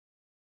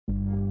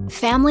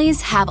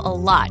Families have a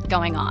lot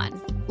going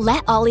on.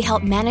 Let Ollie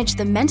help manage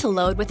the mental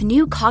load with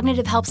new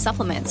cognitive help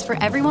supplements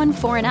for everyone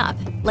 4 and up,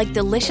 like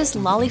delicious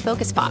Lolly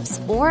Focus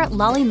Pops or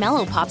Lolly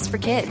Mellow Pops for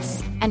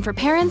kids. And for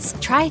parents,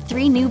 try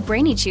 3 new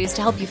Brainy Chews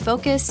to help you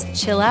focus,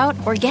 chill out,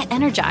 or get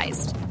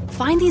energized.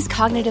 Find these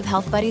cognitive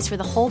health buddies for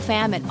the whole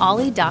fam at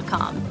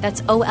ollie.com.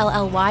 That's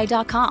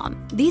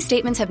OLLY.com. These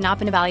statements have not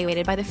been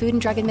evaluated by the Food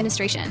and Drug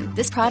Administration.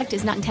 This product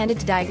is not intended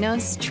to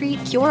diagnose,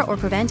 treat, cure, or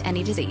prevent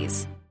any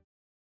disease.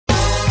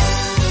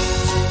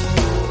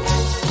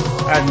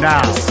 And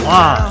now,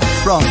 live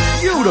from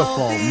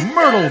beautiful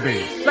Myrtle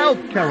Beach, South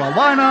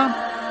Carolina,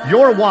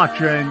 you're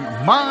watching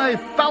My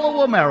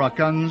Fellow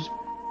Americans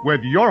with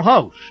your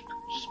host,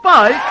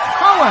 Spike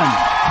Cohen.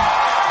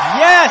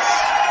 Yes!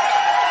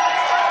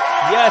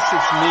 Yes,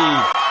 it's me.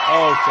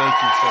 Oh, thank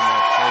you so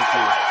much. Thank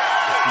you.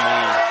 It's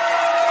me.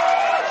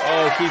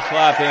 Oh, keep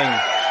clapping.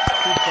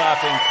 Keep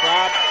clapping.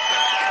 Clap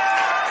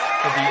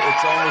for the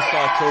It's Almost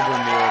October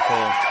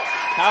miracle.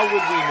 How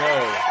would we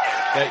know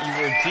that you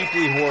were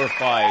deeply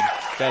horrified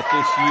that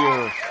this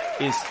year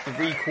is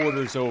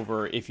 3/4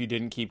 over if you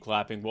didn't keep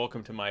clapping?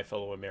 Welcome to My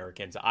Fellow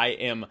Americans. I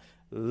am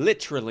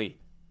literally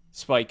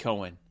Spike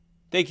Cohen.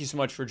 Thank you so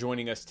much for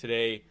joining us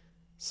today,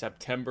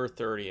 September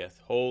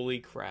 30th. Holy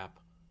crap.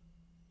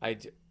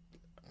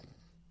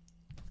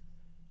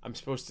 I'm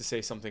supposed to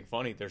say something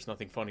funny. There's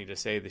nothing funny to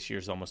say. This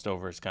year's almost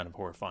over. It's kind of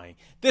horrifying.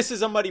 This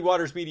is a Muddy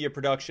Waters Media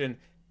production.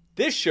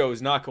 This show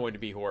is not going to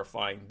be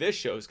horrifying. This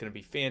show is going to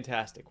be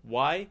fantastic.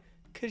 Why?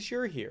 Because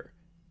you're here.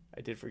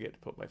 I did forget to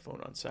put my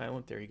phone on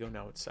silent. There you go.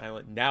 Now it's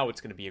silent. Now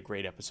it's going to be a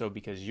great episode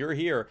because you're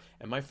here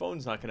and my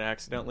phone's not going to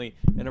accidentally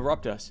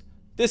interrupt us.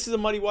 This is a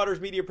Muddy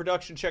Waters Media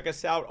production. Check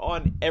us out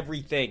on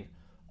everything.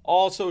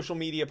 All social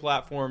media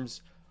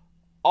platforms.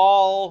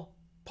 All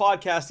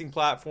podcasting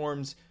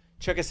platforms.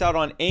 Check us out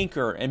on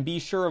Anchor, and be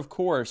sure, of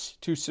course,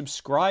 to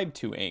subscribe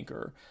to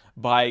Anchor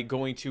by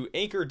going to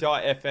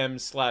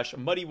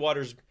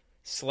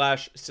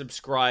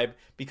anchor.fm/muddywaters/subscribe.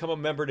 Become a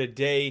member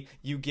today.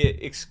 You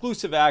get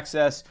exclusive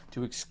access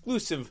to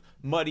exclusive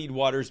Muddied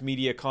Waters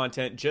media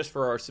content just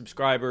for our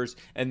subscribers,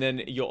 and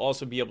then you'll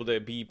also be able to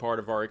be part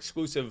of our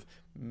exclusive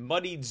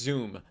Muddied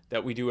Zoom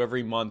that we do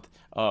every month,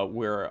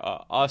 where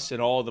us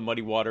and all the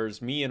Muddy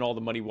Waters, me and all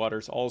the Muddy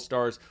Waters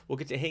All-Stars will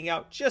get to hang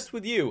out just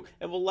with you,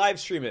 and we'll live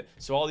stream it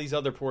so all these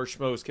other poor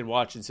schmoes can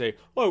watch and say,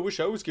 oh, I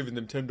wish I was giving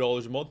them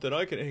 $10 a month and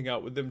I could hang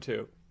out with them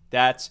too.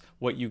 That's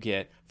what you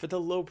get for the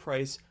low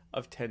price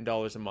of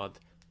 $10 a month.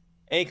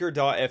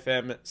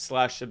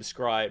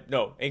 Anchor.fm/subscribe.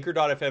 No,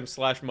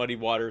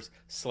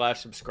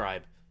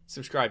 anchor.fm/muddywaters/subscribe.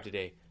 Subscribe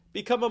today.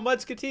 Become a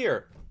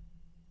Mudsketeer.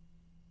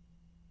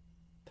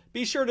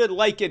 Be sure to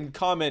like and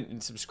comment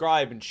and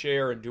subscribe and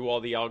share and do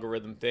all the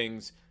algorithm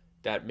things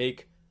that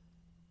make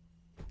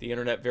the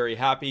internet very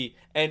happy.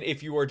 And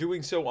if you are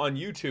doing so on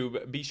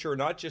YouTube, be sure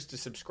not just to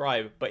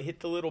subscribe, but hit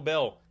the little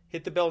bell.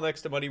 Hit the bell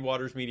next to Muddy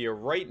Waters Media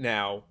right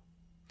now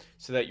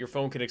so that your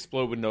phone can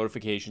explode with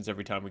notifications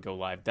every time we go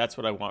live. That's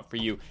what I want for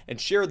you.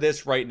 And share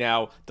this right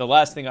now. The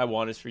last thing I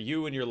want is for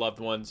you and your loved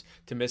ones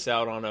to miss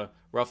out on a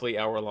roughly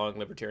hour-long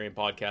libertarian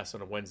podcast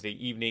on a Wednesday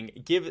evening.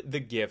 Give the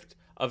gift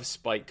of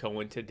Spike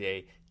Cohen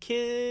today.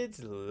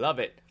 Kids love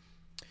it.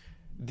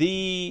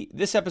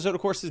 This episode,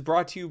 of course, is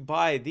brought to you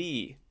by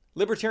the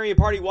Libertarian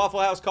Party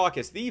Waffle House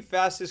Caucus, the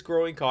fastest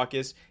growing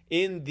caucus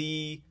and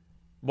the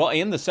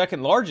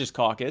second largest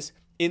caucus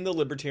in the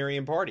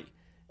Libertarian Party.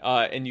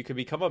 And you can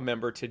become a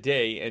member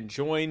today and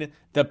join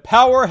the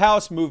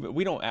powerhouse movement.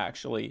 We don't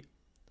actually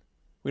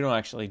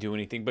do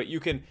anything, but you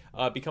can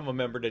become a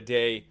member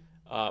today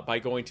by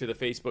going to the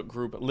Facebook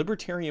group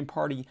Libertarian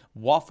Party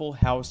Waffle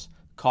House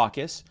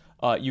Caucus.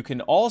 You can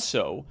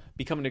also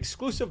become an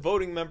exclusive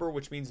voting member,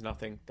 which means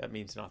nothing. That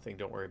means nothing.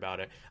 Don't worry about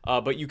it.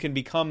 But you can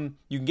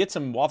get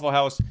some Waffle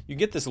House. You can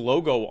get this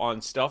logo on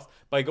stuff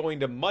by going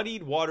to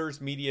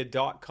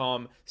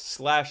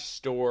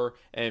muddiedwatersmedia.com/store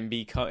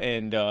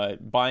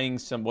and buying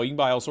some. Well, you can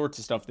buy all sorts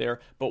of stuff there.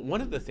 But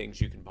one of the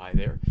things you can buy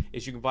there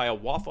is you can buy a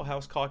Waffle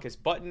House Caucus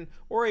button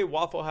or a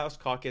Waffle House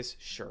Caucus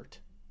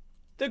shirt.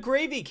 The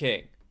Gravy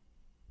King.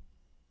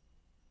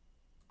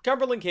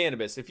 Cumberland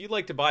Cannabis. If you'd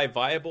like to buy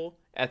viable,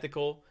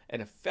 ethical,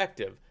 and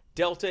effective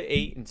Delta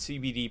 8 and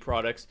CBD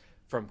products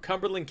from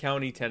Cumberland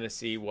County,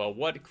 Tennessee, well,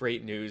 what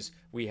great news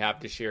we have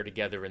to share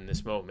together in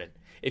this moment.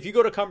 If you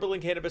go to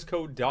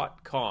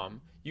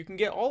CumberlandCannabisCo.com, you can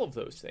get all of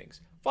those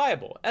things.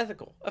 Viable,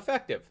 ethical,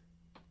 effective,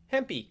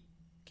 hempy,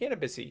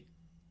 cannabisy.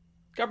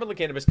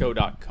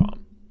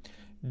 CumberlandCannabisCo.com.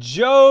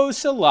 Joe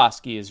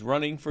Solosky is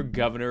running for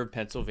governor of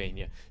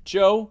Pennsylvania.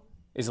 Joe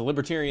is a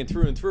libertarian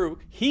through and through.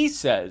 He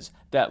says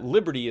that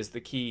liberty is the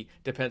key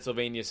to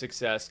Pennsylvania's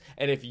success.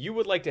 And if you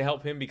would like to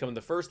help him become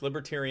the first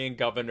libertarian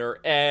governor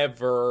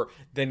ever,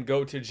 then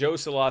go to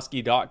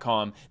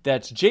joesolosky.com.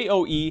 That's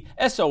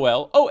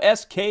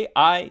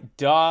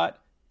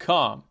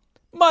JoeSoloski.com.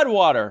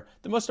 Mudwater,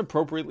 the most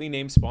appropriately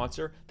named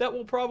sponsor that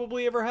we'll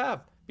probably ever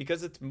have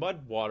because it's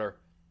Mudwater.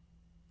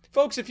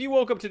 Folks, if you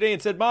woke up today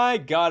and said, my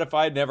God, if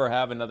I'd never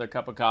have another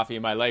cup of coffee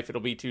in my life, it'll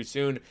be too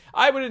soon.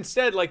 I would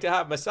instead like to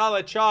have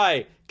masala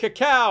chai,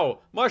 cacao,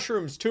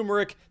 mushrooms,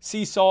 turmeric,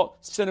 sea salt,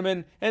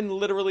 cinnamon, and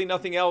literally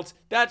nothing else.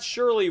 That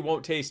surely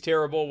won't taste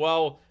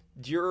terrible.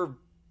 If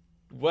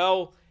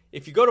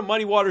you go to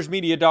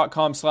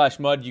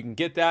muddywatersmedia.com/mud, you can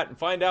get that and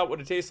find out what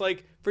it tastes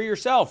like for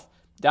yourself.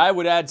 I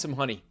would add some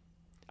honey.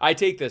 I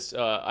take this,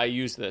 I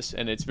use this,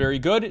 and it's very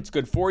good. It's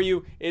good for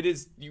you.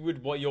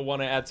 You'll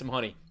want to add some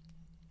honey.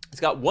 It's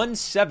got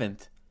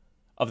 1/7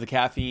 of the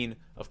caffeine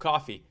of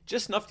coffee,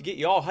 just enough to get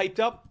you all hyped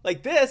up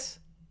like this,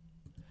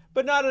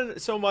 but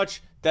not so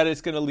much that it's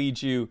going to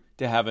lead you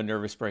to have a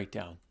nervous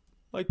breakdown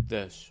like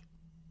this.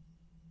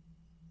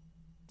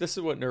 This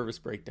is what nervous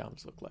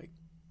breakdowns look like.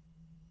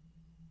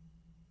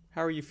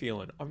 How are you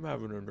feeling? I'm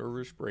having a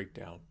nervous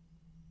breakdown.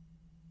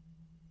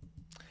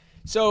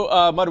 So,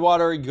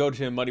 Mudwater, you go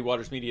to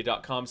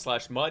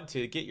muddywatersmedia.com/mud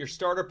to get your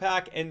starter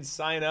pack and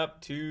sign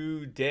up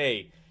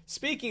today.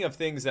 Speaking of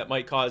things that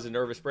might cause a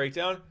nervous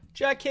breakdown,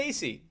 Jack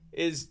Casey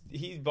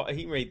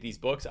he made these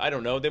books. I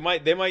don't know. They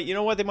might, you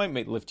know what? They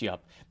might lift you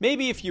up.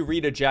 Maybe if you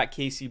read a Jack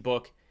Casey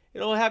book,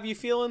 it'll have you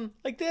feeling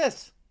like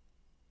this.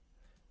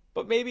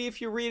 But maybe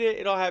if you read it,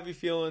 it'll have you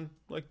feeling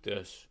like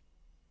this.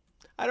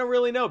 I don't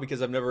really know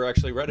because I've never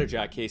actually read a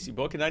Jack Casey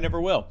book and I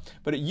never will.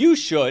 But you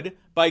should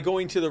by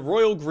going to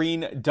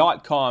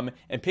theroyalgreen.com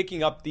and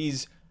picking up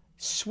these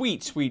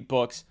sweet, sweet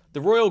books,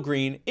 The Royal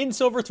Green, In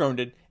Silver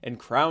Throned, and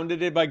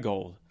Crowned by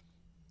Gold.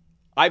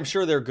 I'm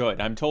sure they're good.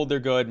 I'm told they're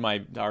good.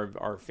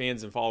 Our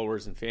fans and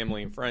followers and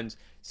family and friends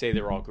say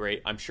they're all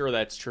great. I'm sure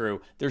that's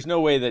true. There's no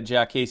way that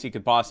Jack Casey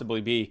could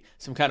possibly be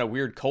some kind of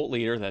weird cult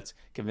leader that's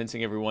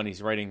convincing everyone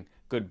he's writing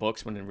good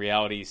books when in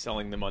reality he's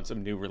selling them on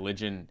some new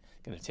religion,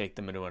 going to take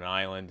them into an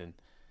island, and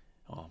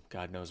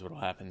God knows what'll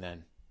happen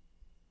then.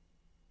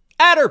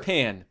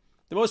 Adderpan,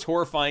 the most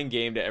horrifying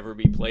game to ever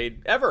be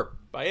played ever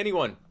by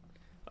anyone.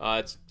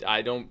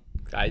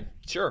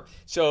 Sure.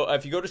 So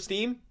if you go to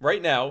Steam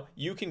right now,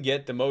 you can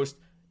get the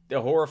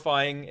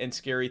horrifying and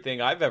scary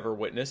thing I've ever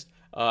witnessed.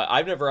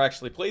 I've never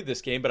actually played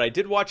this game, but I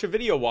did watch a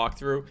video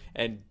walkthrough,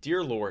 and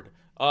dear Lord.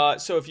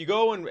 So if you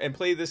go and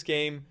play this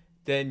game,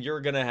 then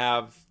you're going to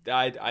have,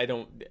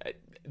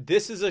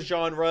 this is a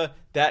genre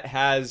that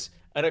has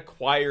an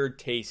acquired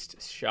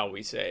taste, shall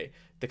we say.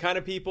 The kind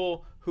of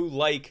people who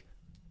like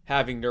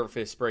having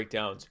nervous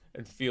breakdowns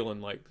and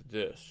feeling like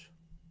this.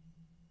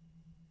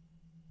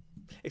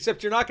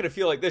 Except you're not going to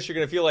feel like this, you're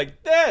going to feel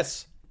like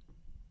this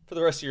for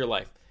the rest of your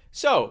life.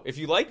 So, if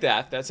you like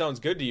that sounds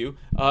good to you,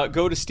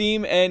 go to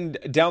Steam and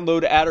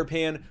download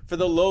Adderpan for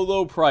the low,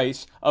 low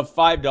price of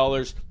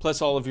 $5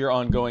 plus all of your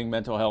ongoing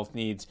mental health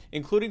needs,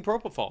 including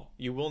propofol.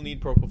 You will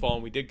need propofol,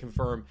 and we did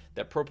confirm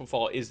that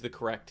propofol is the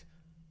correct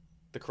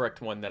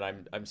one that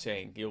I'm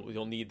saying.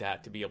 You'll need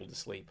that to be able to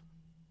sleep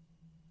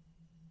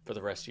for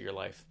the rest of your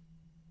life.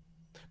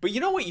 But you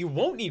know what you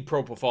won't need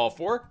propofol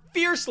for?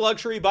 Fierce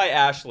Luxury by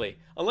Ashley.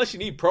 Unless you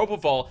need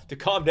propofol to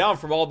calm down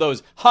from all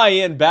those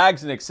high-end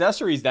bags and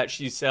accessories that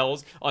she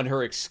sells on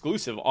her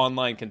exclusive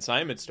online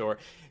consignment store.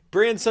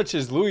 Brands such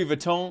as Louis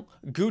Vuitton,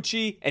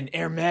 Gucci, and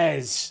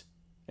Hermes.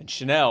 And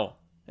Chanel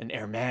and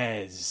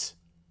Hermes.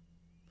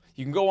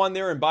 You can go on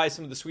there and buy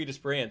some of the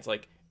sweetest brands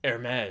like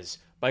Hermes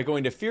by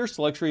going to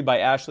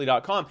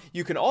fierceluxurybyashley.com.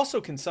 You can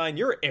also consign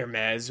your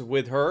Hermes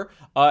with her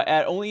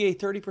at only a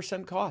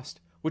 30% cost,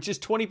 which is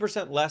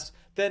 20% less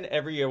than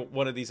every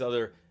one of these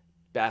other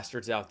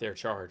bastards out there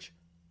charge.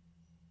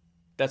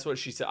 That's what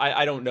she said.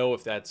 I don't know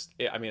if that's,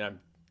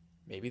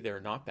 maybe they're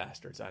not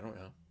bastards. I don't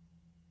know.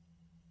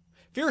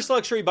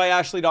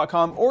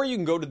 FierceLuxuryByAshley.com, or you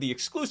can go to the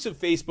exclusive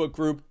Facebook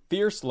group,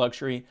 Fierce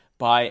Luxury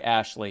by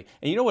Ashley.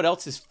 And you know what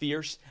else is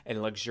fierce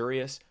and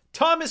luxurious?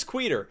 Thomas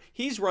Queter.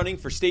 He's running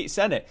for state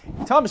senate.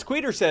 Thomas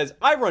Queter says,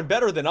 I run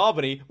better than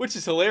Albany, which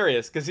is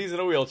hilarious because he's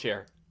in a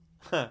wheelchair.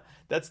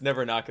 That's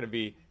never not going to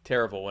be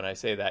terrible when I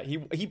say that.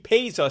 He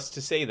pays us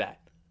to say that.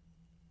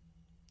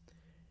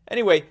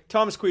 Anyway,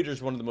 Thomas Queter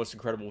is one of the most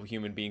incredible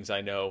human beings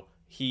I know.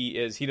 He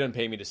doesn't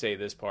pay me to say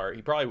this part.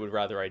 He probably would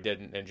rather I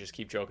didn't and just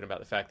keep joking about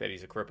the fact that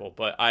he's a cripple.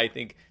 But I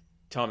think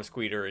Thomas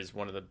Queter is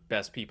one of the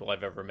best people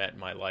I've ever met in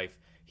my life.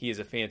 He is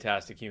a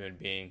fantastic human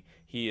being.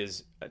 He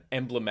is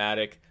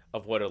emblematic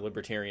of what a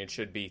libertarian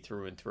should be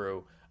through and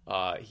through.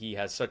 He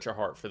has such a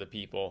heart for the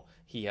people.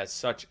 He has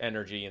such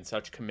energy and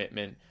such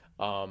commitment.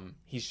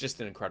 He's just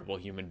an incredible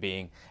human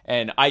being.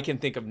 And I can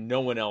think of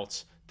no one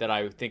else that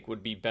I think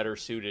would be better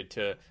suited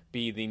to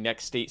be the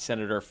next state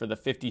senator for the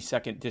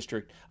 52nd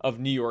District of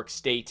New York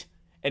State.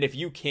 And if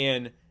you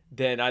can,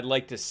 then I'd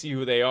like to see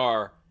who they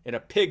are. In a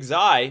pig's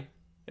eye,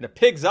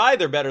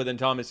 they're better than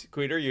Thomas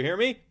Queter. You hear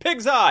me?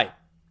 Pig's eye.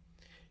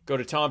 Go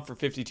to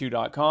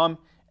tomfor52.com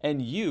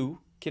and you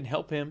can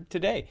help him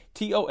today.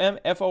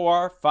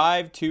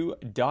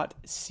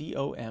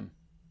 TOMFOR52.com.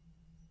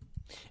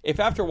 If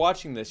after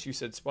watching this you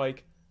said,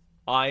 Spike,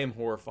 I am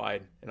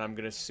horrified and I'm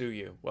going to sue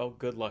you. Well,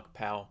 good luck,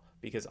 pal,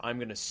 because I'm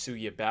going to sue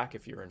you back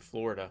if you're in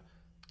Florida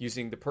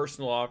using the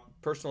personal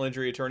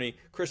injury attorney,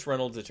 Chris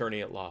Reynolds,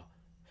 attorney at law.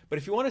 But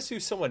if you want to sue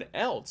someone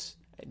else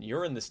and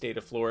you're in the state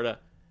of Florida,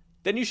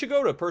 then you should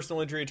go to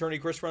personal injury attorney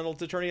Chris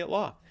Reynolds, attorney at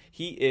law.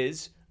 He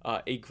is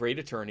a great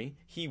attorney.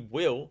 He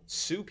will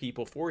sue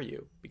people for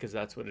you because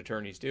that's what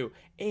attorneys do.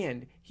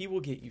 And he will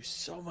get you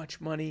so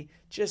much money,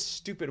 just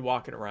stupid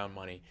walking around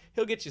money.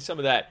 He'll get you some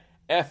of that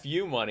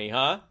FU money,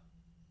 huh?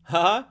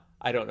 Huh?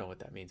 I don't know what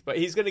that means, but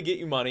he's going to get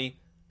you money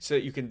so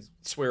that you can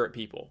swear at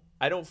people.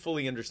 I don't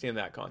fully understand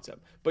that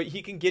concept, but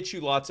he can get you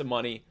lots of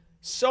money,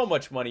 so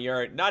much money,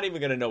 you're not even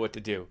going to know what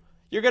to do.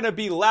 You're going to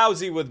be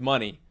lousy with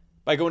money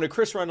by going to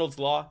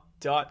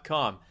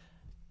chrisreynoldslaw.com.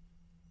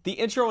 The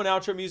intro and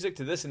outro music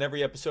to this and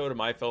every episode of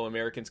My Fellow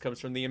Americans comes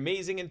from the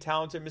amazing and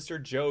talented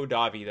Mr. Joe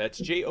Davi. That's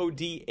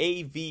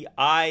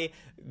Jodavi.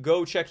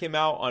 Go check him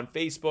out on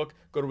Facebook.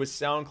 Go to his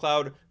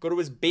SoundCloud. Go to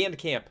his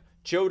Bandcamp,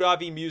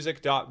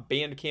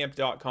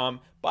 jodavimusic.bandcamp.com.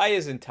 Buy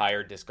his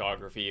entire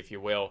discography, if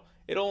you will.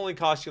 It'll only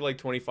cost you like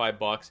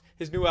 $25.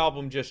 His new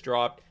album just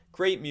dropped.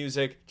 Great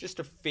music. Just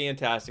a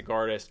fantastic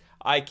artist.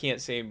 I can't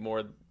say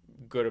more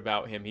good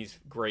about him. He's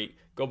great.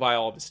 Go buy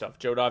all of his stuff.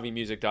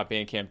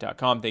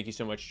 jodavimusic.bandcamp.com. Thank you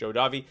so much, Joe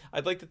Davi.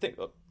 I'd like to thank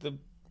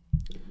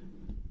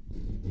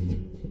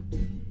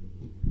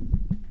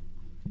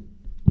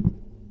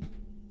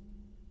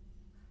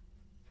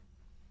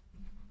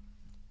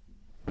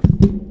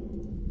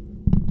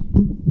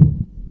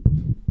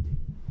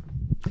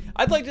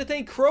I'd like to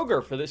thank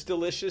Kroger for this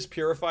delicious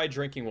purified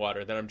drinking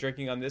water that I'm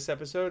drinking on this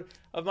episode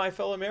of My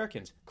Fellow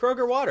Americans.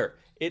 Kroger water.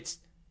 It's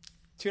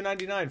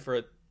 $2.99 for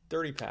a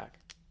 30-pack.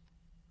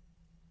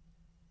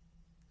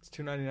 It's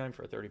 $2.99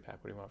 for a 30-pack.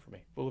 What do you want from me?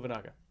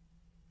 Buluvanaga.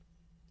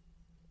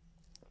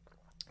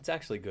 It's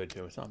actually good,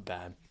 too. It's not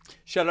bad.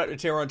 Shout out to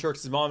Tehran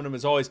Turks' mom and him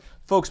as always.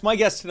 Folks, my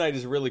guest tonight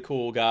is a really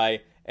cool guy,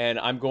 and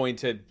I'm going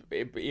to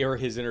air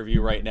his interview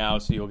right now,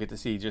 so you'll get to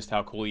see just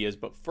how cool he is.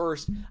 But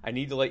first, I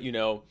need to let you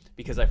know,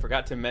 because I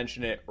forgot to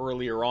mention it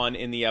earlier on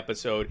in the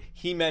episode.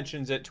 He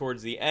mentions it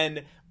towards the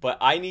end, but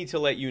I need to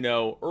let you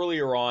know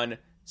earlier on,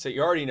 so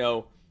you already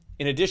know,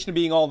 in addition to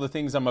being all the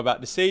things I'm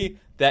about to say,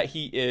 that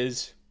he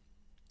is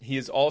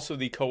also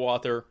the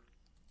co-author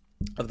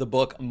of the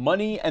book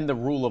Money and the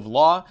Rule of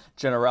Law,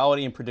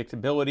 Generality and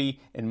Predictability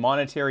in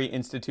Monetary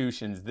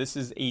Institutions. This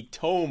is a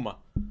tome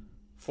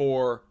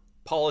for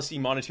policy,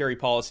 monetary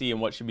policy,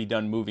 and what should be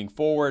done moving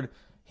forward.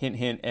 Hint,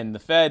 hint, and the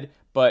Fed.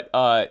 But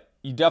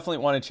you definitely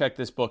want to check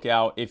this book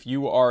out. If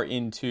you are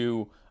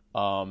into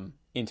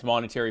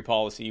monetary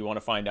policy, you want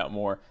to find out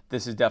more,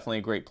 this is definitely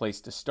a great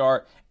place to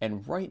start.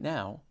 And right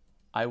now,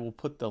 I will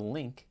put the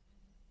link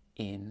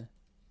in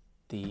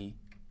the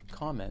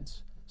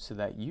comments so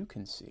that you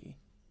can see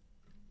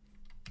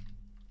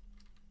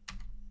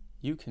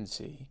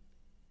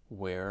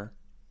where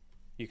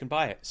you can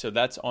buy it. So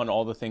that's on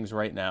all the things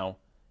right now.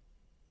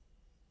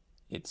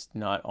 It's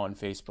not on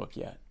Facebook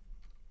yet.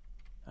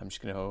 I'm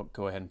just going to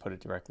go ahead and put it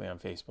directly on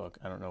Facebook.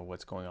 I don't know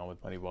what's going on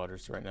with Muddy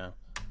Waters right now.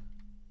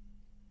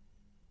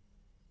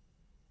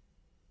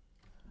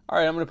 All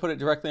right, I'm going to put it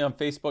directly on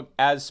Facebook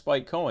as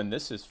Spike Cohen.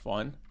 This is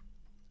fun.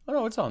 Oh,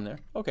 no, it's on there.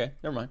 Okay,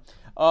 never mind.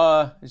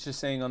 It's just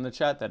saying on the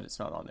chat that it's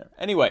not on there.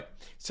 Anyway,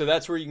 so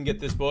that's where you can get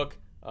this book,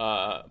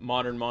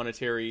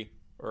 Monetary,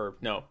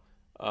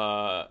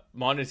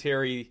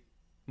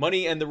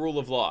 Money and the Rule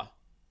of Law.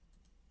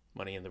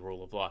 Money and the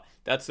Rule of Law.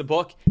 That's the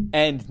book.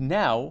 And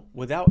now,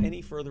 without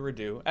any further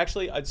ado,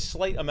 actually a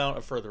slight amount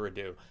of further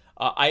ado,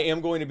 I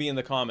am going to be in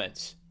the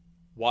comments,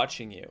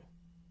 watching you,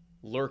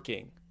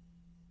 lurking,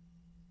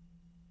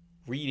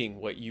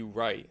 reading what you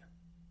write,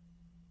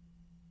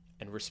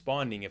 and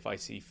responding if I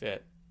see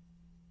fit.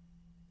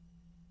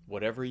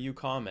 Whatever you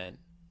comment,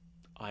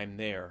 I'm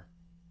there,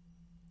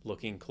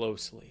 looking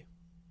closely.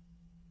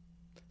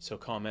 So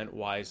comment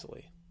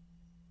wisely.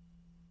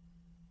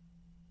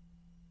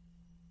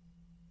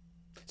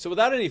 So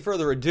without any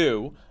further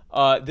ado,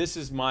 this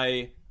is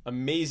my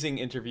amazing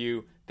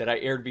interview that I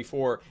aired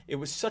before. It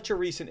was such a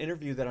recent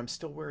interview that I'm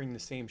still wearing the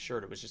same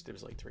shirt. It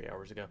was like 3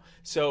 hours ago.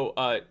 So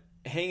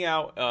hang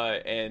out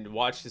and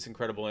watch this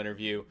incredible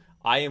interview.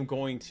 I am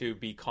going to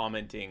be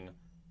commenting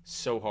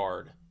so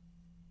hard.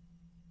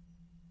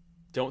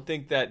 Don't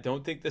think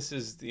this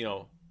is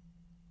the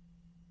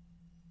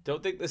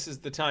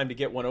time to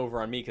get one over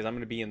on me, because I'm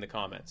going to be in the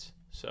comments.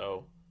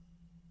 So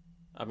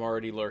I'm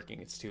already lurking.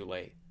 It's too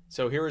late.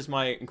 So here is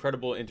my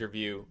incredible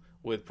interview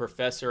with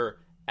Professor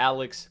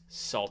Alex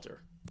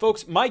Salter.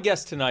 Folks, my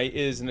guest tonight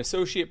is an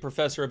associate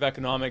professor of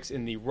economics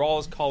in the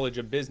Rawls College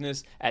of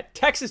Business at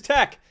Texas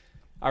Tech.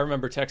 I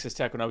remember Texas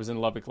Tech when I was in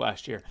Lubbock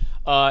last year.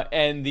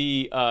 And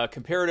the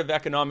comparative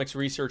economics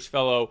research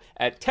fellow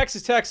at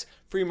Texas Tech's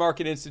Free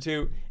Market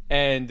Institute.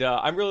 And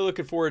I'm really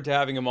looking forward to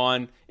having him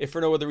on, if for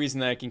no other reason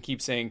than I can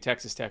keep saying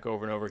Texas Tech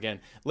over and over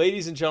again.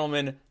 Ladies and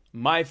gentlemen,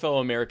 my fellow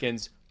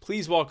Americans,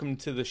 please welcome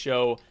to the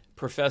show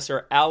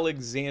Professor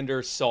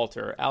Alexander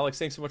Salter. Alex,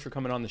 thanks so much for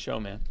coming on the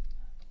show, man.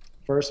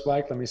 First,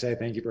 Mike, let me say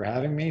thank you for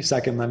having me.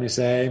 Second, let me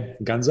say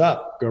guns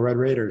up. Go Red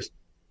Raiders.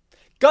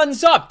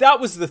 Guns up. That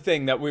was the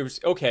thing that we were...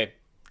 Okay.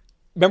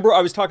 Remember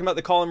I was talking about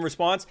the call and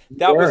response?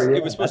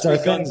 It was supposed to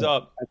be guns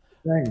up.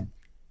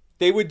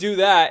 They would do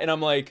that, and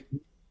I'm like,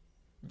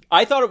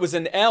 I thought it was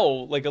an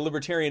L, like a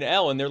libertarian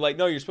L, and they're like,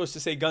 no, you're supposed to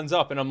say guns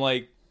up. And I'm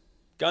like,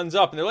 guns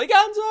up. And they're like,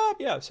 guns up.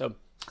 Yeah, so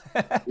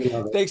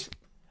thanks.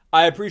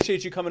 I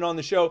appreciate you coming on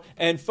the show.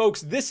 And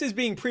folks, this is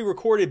being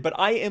pre-recorded, but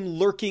I am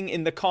lurking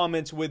in the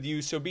comments with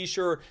you. So be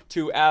sure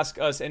to ask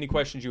us any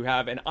questions you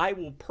have. And I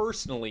will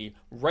personally,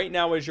 right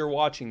now as you're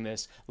watching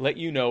this, let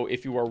you know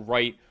if you are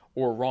right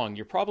or wrong.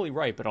 You're probably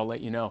right, but I'll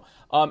let you know.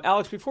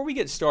 Alex, before we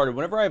get started,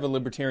 whenever I have a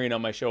libertarian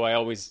on my show, I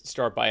always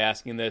start by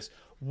asking this.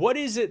 When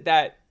was it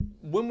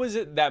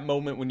that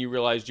moment when you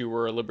realized you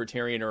were a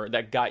libertarian, or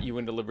that got you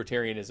into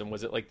libertarianism?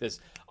 Was it like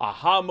this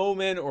aha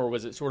moment, or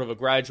was it sort of a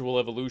gradual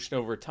evolution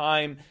over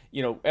time?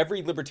 You know,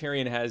 every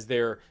libertarian has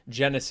their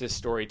genesis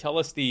story. Tell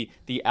us the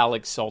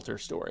Alex Salter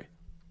story.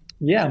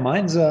 Yeah,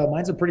 mine's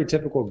a pretty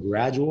typical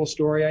gradual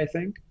story, I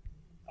think.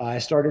 I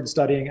started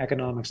studying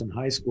economics in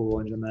high school,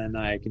 and then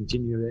I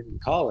continued it in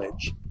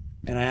college.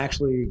 And I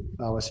actually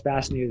was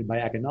fascinated by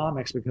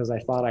economics because I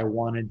thought I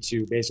wanted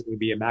to basically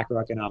be a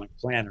macroeconomic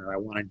planner. I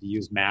wanted to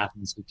use math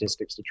and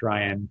statistics to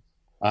try and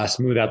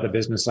smooth out the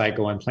business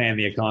cycle and plan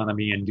the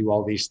economy and do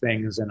all these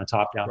things in a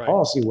top-down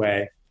policy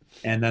way.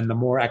 And then the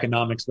more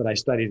economics that I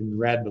studied and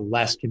read, the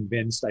less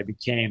convinced I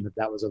became that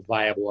that was a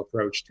viable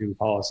approach to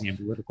policy and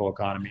political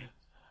economy.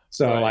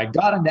 So I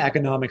got into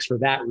economics for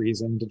that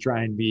reason, to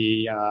try and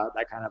be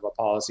that kind of a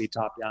policy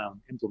top-down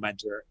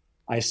implementer.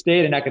 I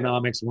stayed in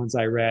economics once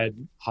I read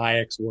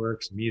Hayek's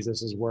works,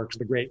 Mises's works,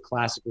 the great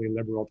classically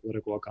liberal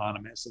political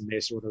economists, and they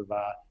sort of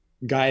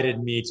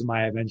guided me to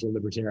my eventual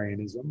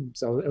libertarianism.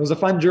 So it was a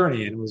fun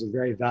journey, and it was a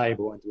very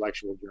valuable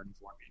intellectual journey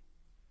for me.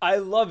 I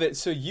love it.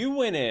 So you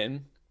went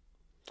in.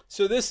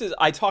 So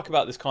I talk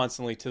about this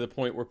constantly to the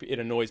point where it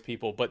annoys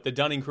people, but the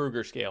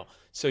Dunning-Kruger scale.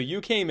 So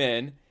you came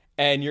in,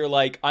 and you're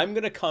like, I'm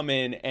going to come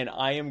in and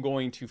I am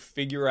going to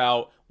figure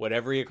out what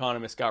every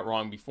economist got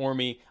wrong before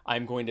me.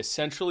 I'm going to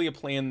centrally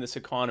plan this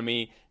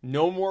economy.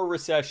 No more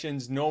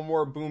recessions, no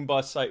more boom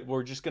bust.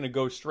 We're just going to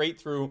go straight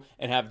through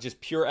and have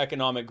just pure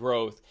economic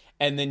growth.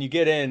 And then you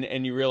get in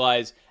and you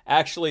realize,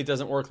 actually, it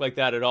doesn't work like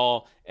that at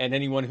all. And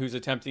anyone who's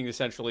attempting to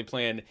centrally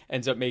plan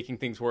ends up making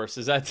things worse.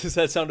 Does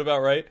that sound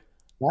about right?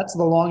 That's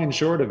the long and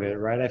short of it,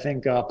 right? I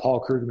think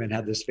Paul Krugman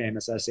had this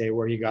famous essay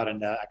where he got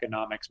into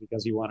economics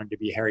because he wanted to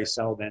be Harry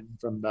Seldon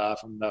from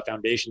the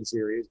Foundation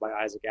series by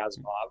Isaac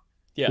Asimov,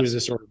 who's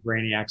a sort of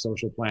brainiac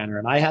social planner.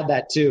 And I had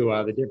that too.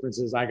 The difference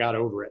is I got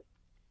over it.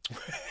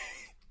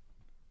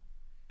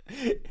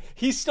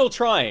 He's still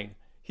trying.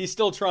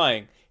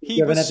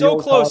 He was so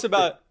close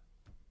about...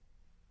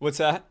 What's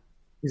that?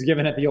 He's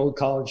giving it the old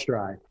college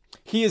try.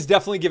 He is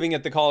definitely giving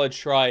it the college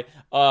try.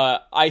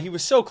 He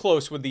was so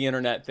close with the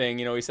internet thing.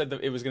 You know, he said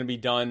that it was going to be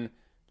done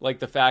like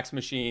the fax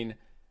machine.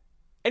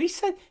 And he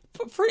said,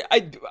 I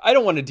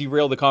don't want to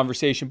derail the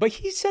conversation, but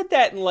he said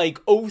that in like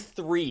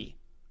 2003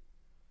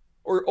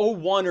 or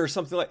 2001 or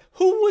something like.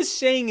 Who was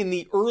saying in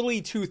the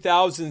early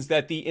 2000s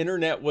that the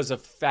internet was a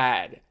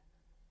fad?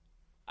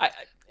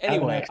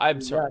 Anyway,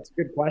 I'm sorry. Yeah, it's a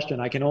good question.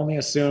 I can only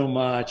assume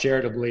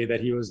charitably that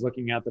he was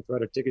looking at the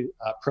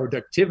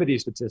productivity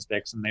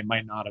statistics, and they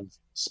might not have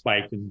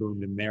spiked and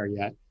boomed in there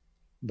yet.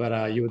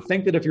 But you would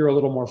think that if you're a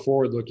little more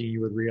forward-looking, you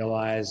would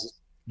realize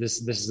this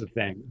is a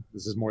thing.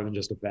 This is more than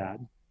just a fad.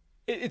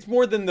 It's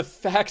more than the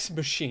fax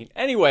machine.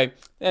 Anyway.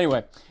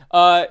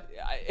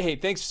 Hey,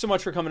 thanks so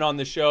much for coming on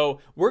the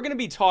show. We're going to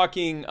be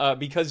talking,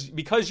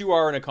 because you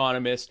are an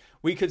economist,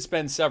 we could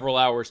spend several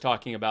hours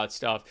talking about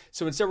stuff.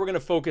 So instead, we're going to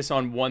focus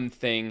on one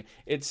thing.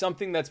 It's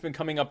something that's been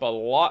coming up a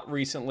lot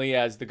recently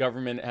as the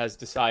government has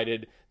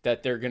decided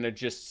that they're going to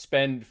just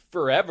spend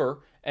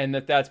forever, and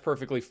that's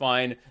perfectly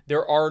fine.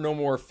 There are no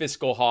more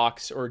fiscal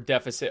hawks or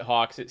deficit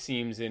hawks, it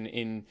seems,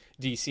 in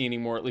D.C.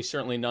 anymore, at least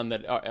certainly none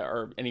that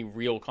are any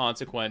real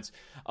consequence.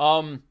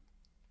 And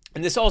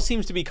this all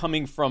seems to be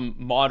coming from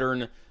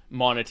modern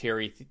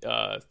monetary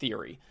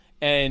theory.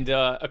 And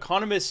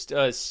economist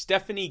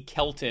Stephanie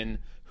Kelton,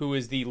 who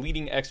is the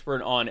leading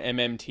expert on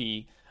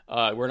MMT,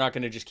 we're not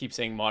going to just keep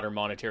saying modern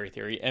monetary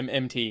theory,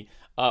 MMT,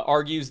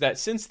 argues that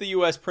since the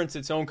U.S. prints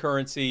its own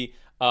currency,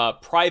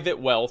 private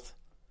wealth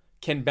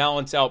can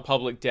balance out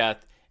public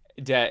debt,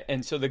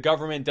 and so the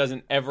government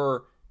doesn't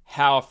ever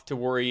have to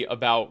worry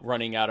about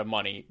running out of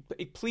money.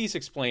 Please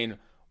explain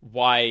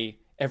why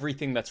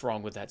everything that's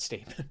wrong with that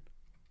statement.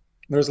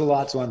 There's a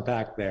lot to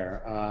unpack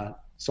there.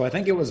 So I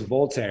think it was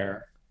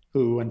Voltaire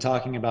who, when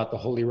talking about the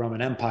Holy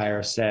Roman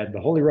Empire, said,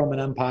 the Holy Roman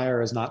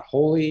Empire is not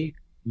holy,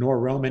 nor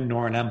Roman,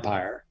 nor an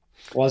empire.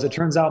 Well, as it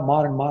turns out,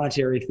 modern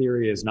monetary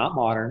theory is not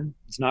modern.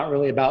 It's not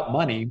really about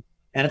money.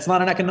 And it's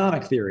not an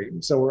economic theory.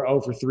 So we're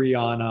 0 for 3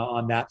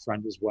 on that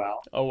front as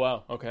well. Oh,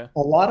 wow. Okay. A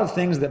lot of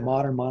things that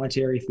modern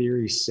monetary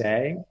theories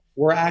say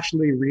were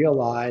actually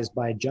realized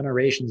by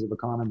generations of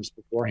economists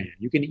beforehand.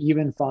 You can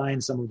even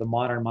find some of the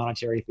modern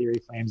monetary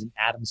theory claims in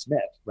Adam Smith,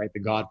 right, the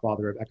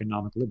godfather of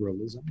economic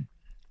liberalism.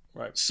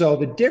 Right. So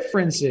the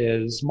difference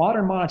is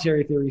modern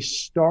monetary theory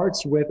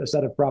starts with a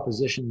set of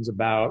propositions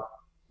about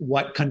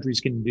what countries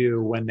can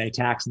do when they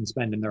tax and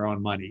spend in their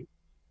own money.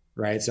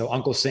 Right. So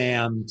Uncle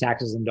Sam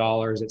taxes in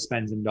dollars, it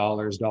spends in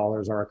dollars.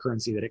 Dollars are a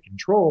currency that it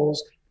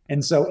controls.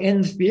 And so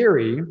in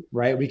theory,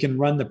 right, we can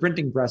run the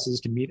printing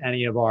presses to meet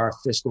any of our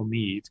fiscal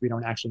needs. We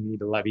don't actually need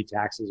to levy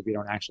taxes. We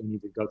don't actually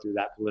need to go through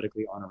that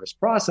politically onerous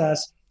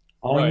process.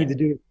 All we need to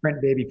do is print,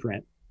 baby,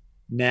 print.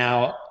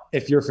 Now,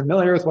 if you're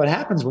familiar with what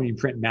happens when you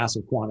print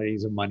massive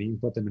quantities of money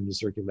and put them into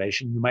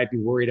circulation, you might be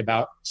worried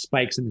about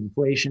spikes in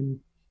inflation.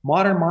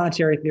 Modern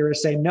monetary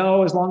theorists say,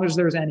 no, as long as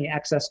there's any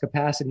excess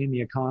capacity in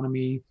the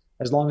economy,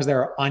 as long as there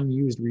are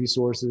unused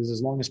resources,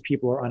 as long as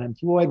people are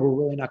unemployed, we're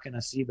really not going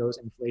to see those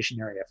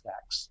inflationary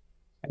effects.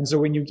 And so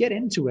when you get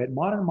into it,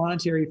 modern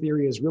monetary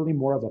theory is really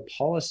more of a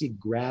policy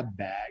grab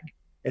bag.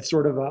 It's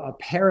sort of a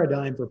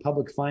paradigm for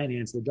public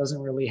finance that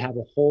doesn't really have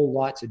a whole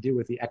lot to do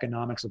with the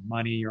economics of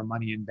money or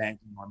money in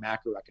banking or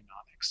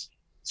macroeconomics.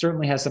 It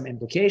certainly has some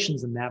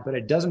implications in that, but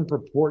it doesn't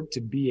purport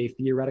to be a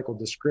theoretical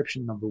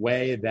description of the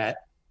way that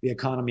the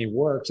economy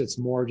works. It's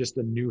more just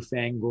a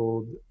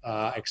newfangled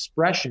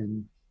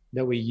expression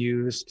that we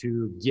use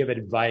to give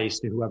advice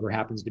to whoever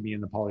happens to be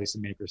in the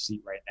policymaker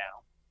seat right now.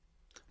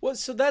 Well,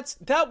 so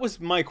that was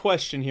my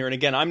question here. And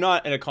again, I'm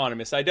not an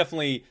economist. I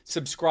definitely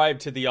subscribe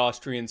to the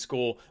Austrian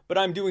school, but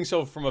I'm doing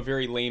so from a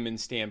very layman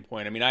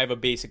standpoint. I mean, I have a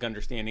basic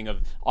understanding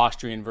of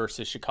Austrian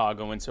versus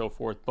Chicago and so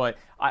forth, but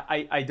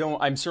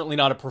I'm certainly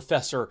not a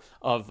professor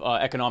of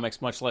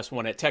economics, much less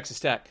one at Texas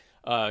Tech,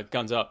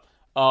 guns up.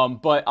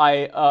 But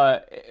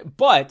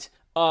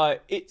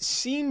it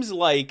seems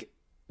like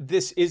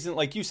this isn't,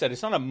 like you said,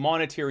 it's not a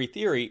monetary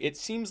theory. It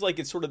seems like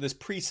it's sort of this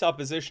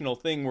presuppositional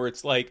thing where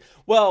it's like,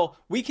 well,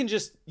 we can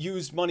just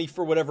use money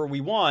for whatever we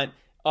want.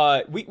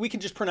 We can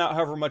just print out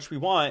however much we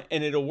want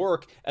and it'll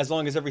work as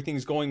long as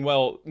everything's going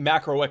well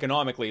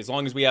macroeconomically, as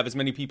long as we have as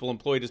many people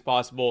employed as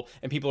possible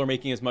and people are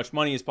making as much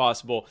money as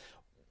possible.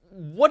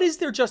 What is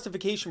their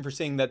justification for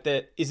saying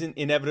that isn't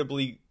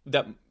inevitably,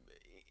 that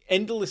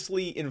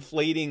endlessly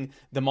inflating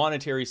the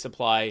monetary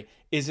supply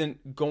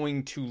isn't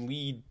going to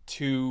lead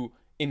to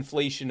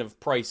inflation of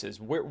prices?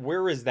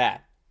 Where is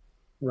that?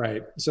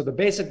 Right. So the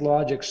basic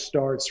logic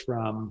starts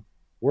from,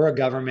 we're a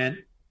government,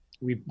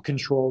 we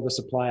control the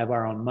supply of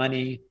our own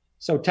money.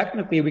 So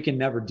technically we can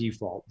never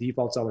default.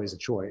 Default's always a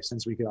choice,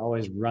 since we could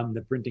always run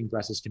the printing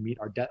presses to meet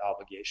our debt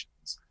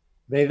obligations.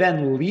 They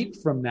then leap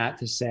from that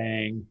to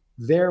saying,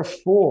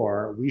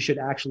 therefore, we should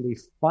actually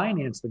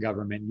finance the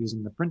government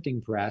using the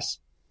printing press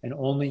and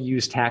only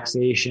use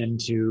taxation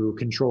to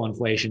control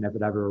inflation if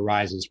it ever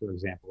arises, for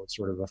example. It's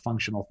sort of a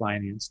functional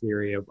finance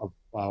theory of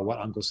what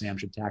Uncle Sam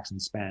should tax and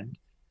spend.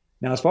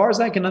 Now, as far as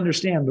I can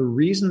understand, the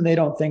reason they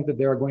don't think that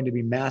there are going to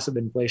be massive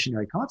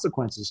inflationary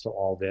consequences to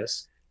all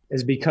this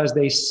is because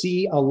they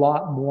see a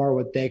lot more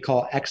what they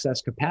call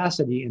excess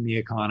capacity in the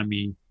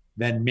economy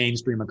than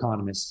mainstream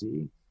economists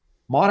see.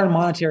 Modern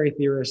monetary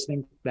theorists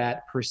think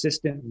that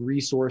persistent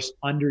resource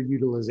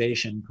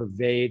underutilization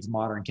pervades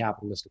modern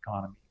capitalist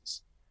economies.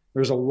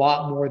 There's a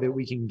lot more that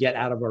we can get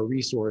out of our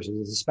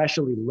resources,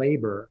 especially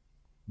labor,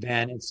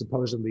 than it's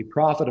supposedly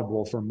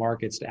profitable for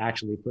markets to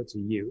actually put to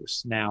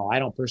use. Now, I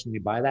don't personally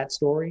buy that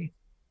story.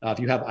 If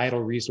you have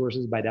idle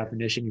resources, by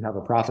definition, you have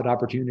a profit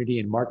opportunity,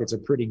 and markets are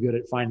pretty good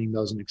at finding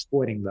those and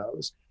exploiting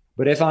those.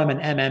 But if I'm an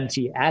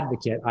MMT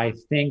advocate, I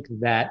think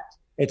that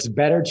it's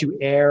better to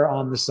err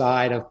on the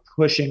side of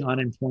pushing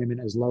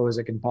unemployment as low as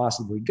it can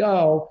possibly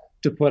go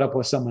to put up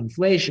with some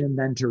inflation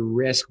than to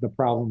risk the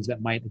problems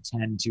that might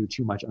attend to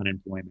too much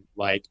unemployment,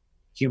 like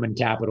human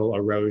capital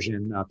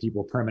erosion,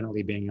 people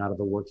permanently being out of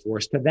the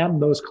workforce. To them,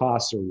 those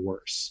costs are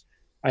worse.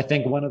 I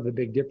think one of the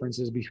big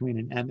differences between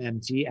an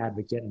MMT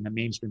advocate and a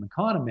mainstream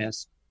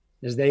economist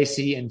is they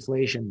see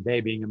inflation,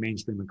 they being a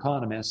mainstream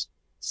economist,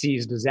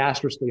 sees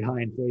disastrously high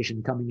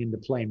inflation coming into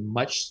play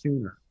much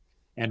sooner.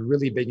 And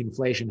really big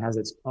inflation has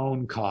its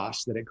own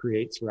costs that it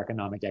creates for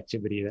economic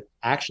activity that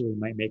actually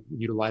might make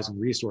utilizing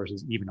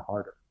resources even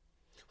harder.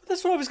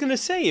 That's what I was going to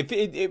say.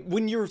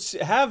 When you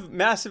have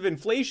massive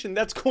inflation,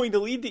 that's going to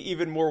lead to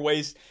even more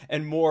waste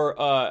and more,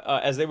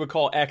 as they would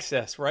call,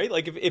 excess, right?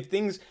 Like if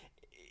things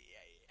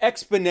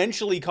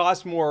exponentially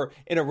cost more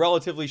in a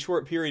relatively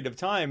short period of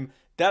time,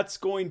 that's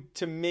going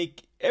to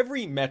make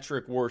every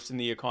metric worse in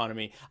the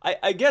economy.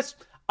 I guess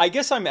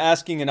I'm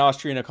asking an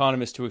Austrian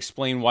economist to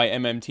explain why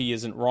MMT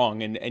isn't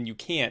wrong, and you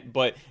can't.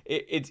 But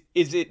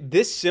is it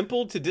this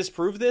simple to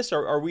disprove this?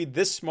 Are we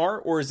this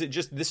smart, or is it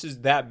just this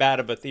is that bad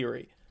of a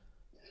theory?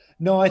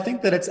 No, I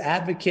think that it's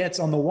advocates.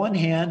 On the one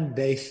hand,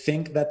 they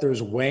think that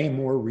there's way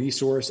more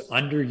resource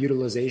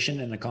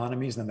underutilization in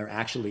economies than there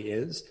actually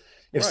is.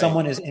 If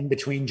someone is in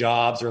between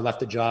jobs or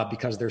left a job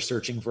because they're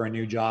searching for a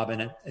new job,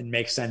 and it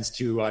makes sense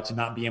to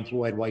not be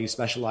employed while you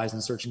specialize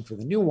in searching for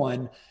the new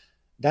one,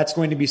 that's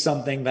going to be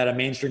something that a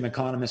mainstream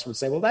economist would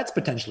say, well, that's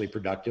potentially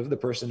productive. The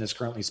person is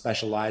currently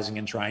specializing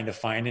in trying to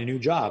find a new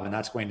job, and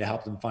that's going to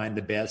help them find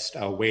the best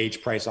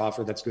wage price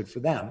offer that's good for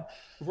them.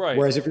 Right.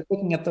 Whereas if you're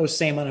looking at those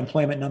same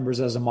unemployment numbers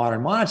as a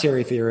modern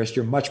monetary theorist,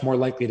 you're much more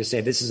likely to say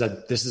this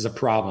is a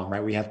problem,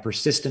 right? We have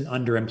persistent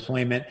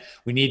underemployment.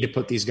 We need to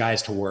put these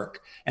guys to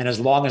work. And as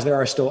long as there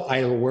are still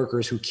idle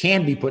workers who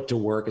can be put to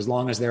work, as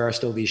long as there are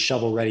still these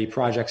shovel-ready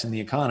projects in the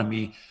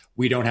economy,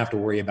 we don't have to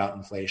worry about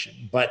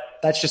inflation. But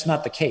that's just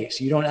not the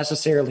case. You don't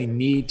necessarily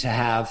need to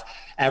have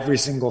every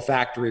single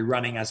factory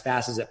running as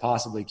fast as it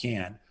possibly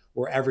can,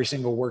 or every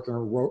single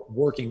worker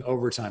working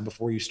overtime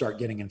before you start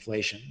getting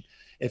inflation.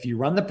 If you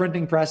run the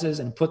printing presses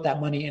and put that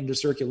money into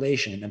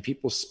circulation and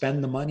people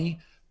spend the money,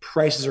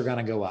 prices are going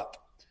to go up.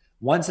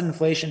 Once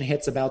inflation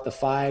hits about the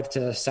 5 to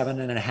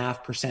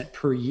 7.5%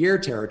 per year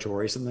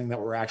territory, something that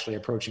we're actually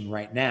approaching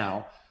right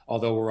now,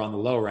 although we're on the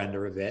lower end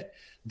of it,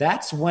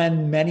 that's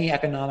when many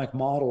economic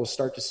models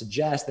start to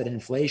suggest that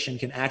inflation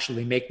can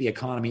actually make the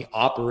economy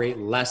operate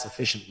less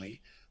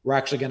efficiently. We're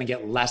actually going to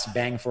get less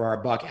bang for our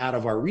buck out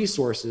of our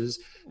resources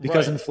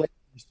because inflation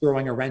is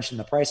throwing a wrench in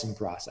the pricing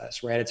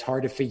process, right? It's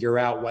hard to figure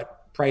out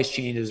what price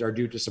changes are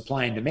due to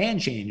supply and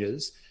demand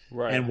changes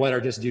and what are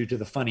just due to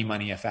the funny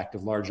money effect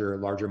of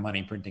larger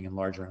money printing and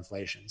larger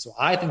inflation. So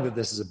I think that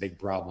this is a big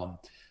problem.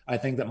 I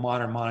think that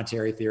modern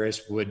monetary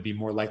theorists would be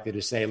more likely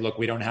to say, look,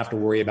 we don't have to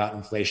worry about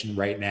inflation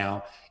right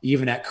now.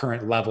 Even at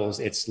current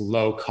levels, it's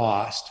low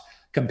cost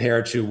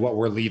compared to what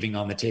we're leaving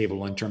on the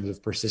table in terms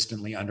of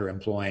persistently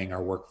underemploying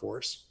our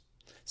workforce.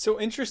 So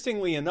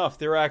interestingly enough,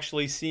 they're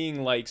actually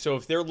seeing so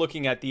if they're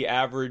looking at the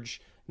average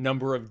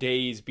number of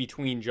days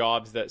between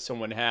jobs that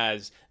someone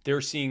has,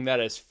 they're seeing that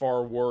as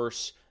far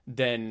worse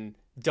than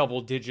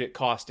double-digit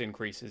cost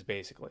increases,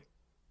 basically.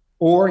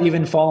 Or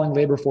even falling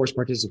labor force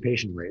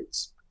participation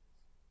rates.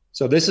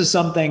 So this is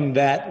something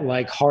that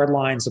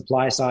hardline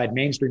supply side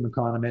mainstream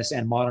economists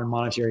and modern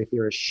monetary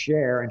theorists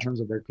share in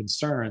terms of their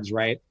concerns,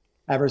 right?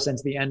 Ever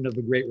since the end of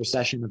the Great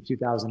Recession of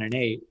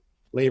 2008,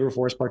 labor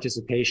force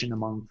participation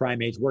among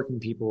prime age working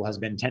people has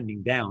been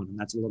tending down, and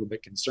that's a little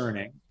bit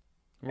concerning.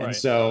 Right. And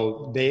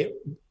so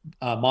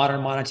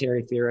modern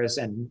monetary theorists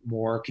and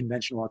more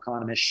conventional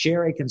economists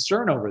share a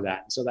concern over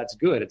that. And so that's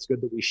good. It's good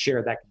that we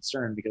share that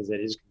concern because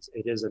it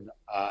is an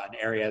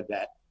area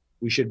that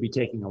we should be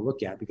taking a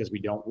look at, because we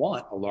don't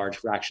want a large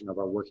fraction of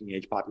our working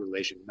age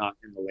population not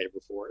in the labor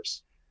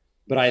force.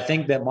 But I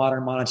think that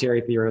modern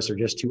monetary theorists are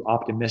just too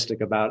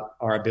optimistic about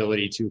our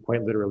ability to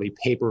quite literally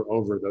paper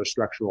over those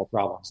structural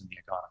problems in the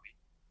economy.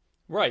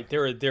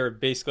 Right. They're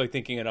basically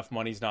thinking enough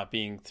money's not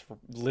being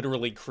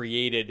literally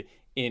created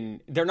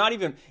they're not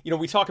even,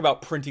 we talk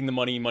about printing the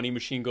money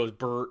machine goes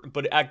brr,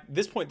 but at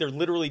this point, they're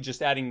literally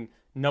just adding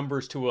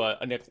numbers to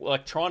an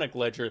electronic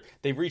ledger.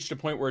 They've reached a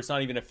point where it's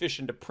not even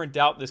efficient to print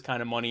out this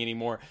kind of money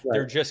anymore. Right.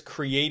 They're just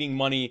creating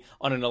money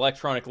on an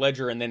electronic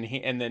ledger and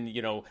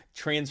then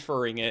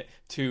transferring it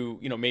to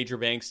major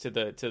banks to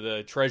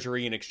the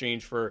treasury in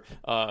exchange for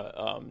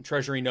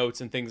treasury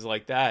notes and things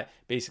like that,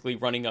 basically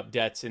running up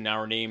debts in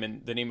our name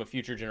and the name of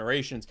future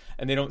generations.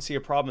 And they don't see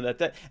a problem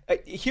that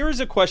here's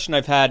a question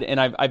I've had, and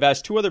I've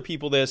asked two other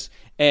people this,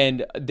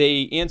 and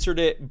they answered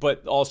it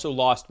but also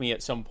lost me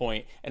at some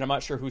point, and I'm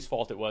not sure whose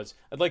fault it was.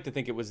 I'd like to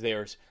think it was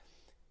theirs.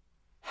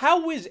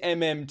 How is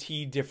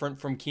MMT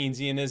different from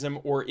Keynesianism,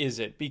 or is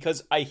it?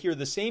 Because I hear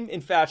the same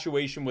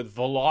infatuation with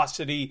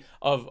velocity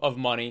of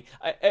money.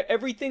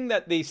 Everything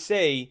that they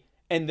say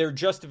and their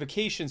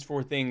justifications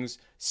for things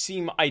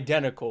seem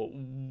identical.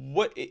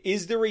 What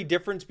is there a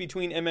difference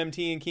between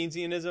MMT and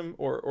Keynesianism,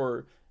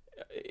 or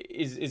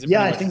is it?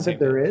 Yeah, I think that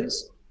there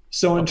is.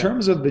 So in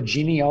terms of the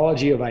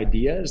genealogy of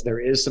ideas, there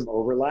is some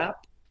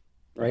overlap.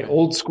 Right,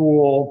 old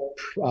school,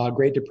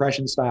 Great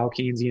Depression style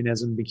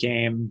Keynesianism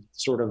became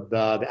sort of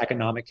the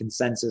economic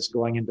consensus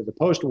going into the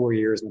post-war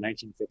years in the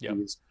 1950s.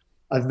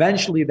 Yep.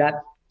 Eventually,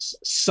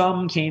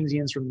 some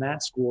Keynesians from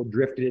that school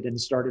drifted and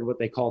started what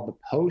they called the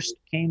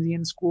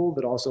post-Keynesian school,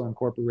 that also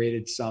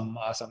incorporated some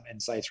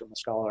insights from a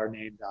scholar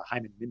named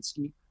Hyman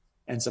Minsky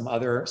and some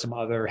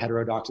other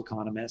heterodox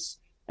economists.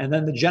 And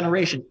then the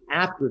generation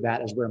after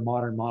that is where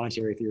modern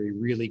monetary theory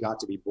really got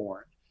to be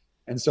born.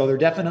 And so there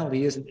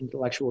definitely is an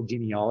intellectual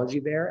genealogy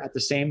there. At the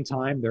same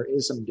time, there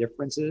is some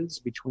differences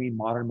between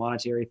modern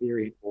monetary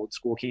theory and old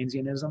school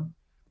Keynesianism.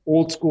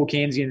 Old school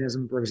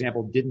Keynesianism, for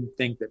example, didn't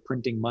think that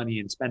printing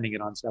money and spending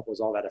it on stuff was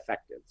all that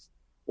effective.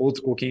 Old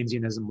school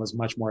Keynesianism was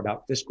much more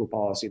about fiscal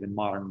policy than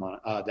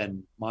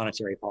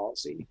monetary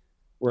policy.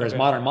 Whereas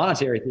modern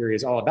monetary theory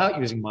is all about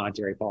using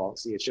monetary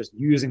policy. It's just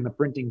using the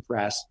printing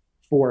press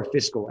for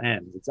fiscal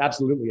ends. It's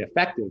absolutely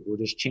effective. We're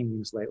just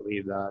changing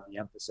slightly the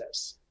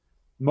emphasis.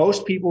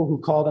 Most people who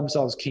call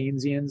themselves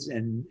Keynesians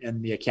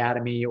in the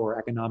academy or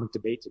economic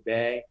debate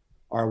today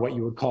are what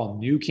you would call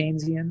new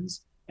Keynesians.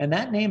 And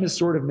that name is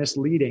sort of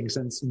misleading,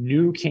 since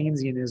new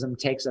Keynesianism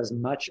takes as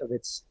much of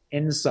its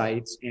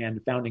insights and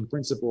founding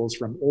principles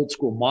from old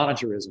school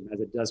monetarism as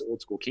it does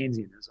old school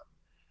Keynesianism,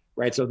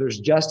 right? So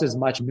there's just as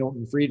much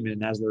Milton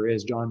Friedman as there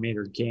is John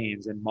Maynard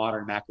Keynes in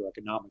modern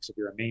macroeconomics if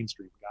you're a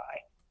mainstream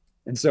guy.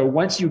 And so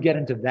once you get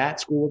into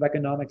that school of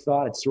economic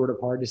thought, it's sort of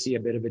hard to see a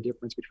bit of a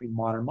difference between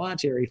modern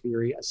monetary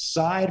theory,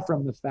 aside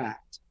from the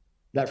fact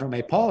that from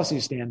a policy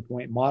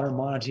standpoint, modern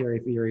monetary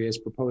theory is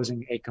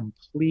proposing a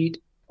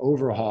complete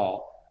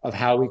overhaul of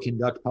how we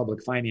conduct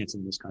public finance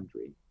in this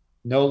country.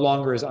 No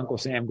longer is Uncle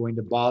Sam going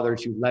to bother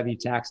to levy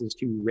taxes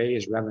to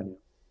raise revenue.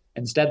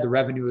 Instead, the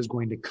revenue is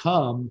going to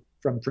come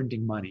from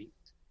printing money.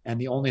 And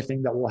the only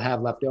thing that we'll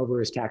have left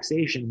over is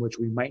taxation, which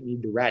we might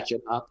need to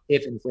ratchet up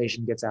if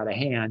inflation gets out of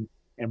hand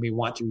and we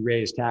want to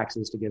raise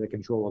taxes to get a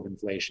control of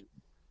inflation.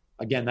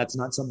 Again, that's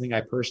not something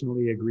I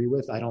personally agree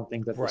with. I don't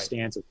think that the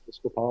stance of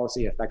fiscal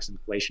policy affects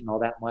inflation all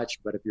that much.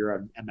 But if you're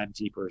an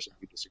MMT person,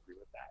 you disagree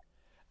with that.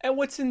 And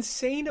what's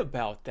insane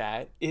about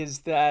that is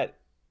that,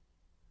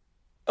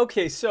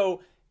 okay,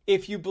 so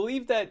if you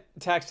believe that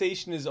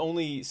taxation is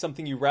only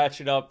something you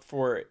ratchet up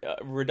for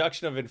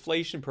reduction of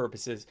inflation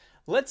purposes,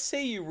 let's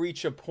say you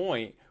reach a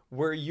point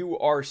where you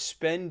are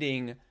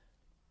spending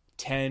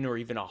 10 or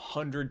even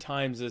 100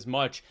 times as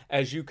much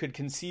as you could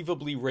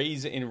conceivably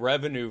raise in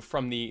revenue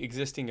from the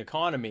existing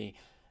economy.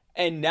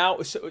 And now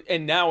as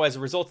a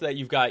result of that,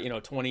 you've got,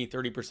 20,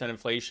 30%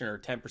 inflation or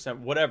 10%,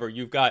 whatever.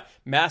 You've got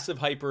massive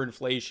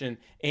hyperinflation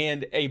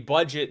and a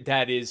budget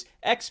that is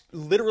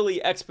literally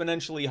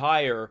exponentially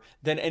higher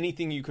than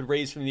anything you could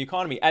raise from the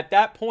economy. At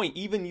that point,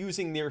 even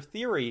using their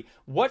theory,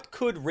 what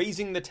could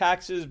raising the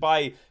taxes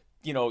by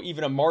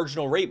even a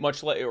marginal rate,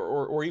 much less,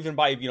 or even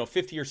by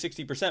 50 or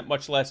 60%,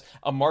 much less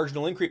a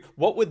marginal increase,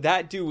 what would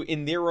that do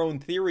in their own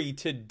theory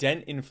to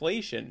dent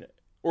inflation?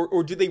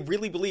 Or do they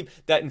really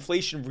believe that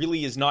inflation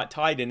really is not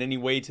tied in any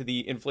way to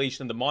the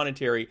inflation of the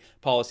monetary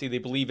policy? They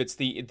believe it's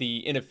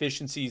the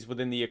inefficiencies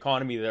within the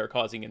economy that are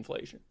causing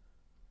inflation.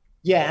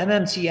 Yeah,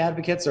 MMT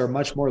advocates are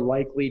much more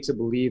likely to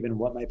believe in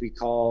what might be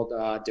called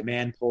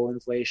demand pull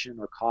inflation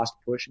or cost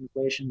push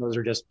inflation. Those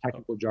are just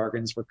technical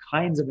jargons for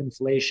kinds of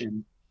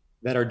inflation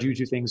that are due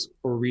to things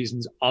for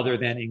reasons other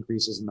than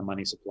increases in the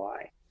money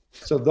supply.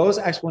 So those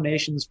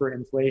explanations for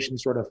inflation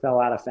sort of fell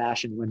out of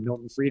fashion when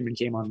Milton Friedman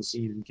came on the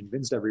scene and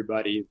convinced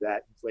everybody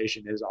that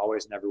inflation is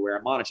always and everywhere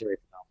a monetary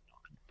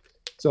phenomenon.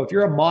 So if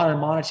you're a modern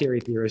monetary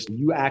theorist,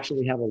 you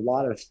actually have a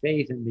lot of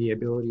faith in the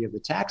ability of the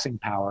taxing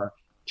power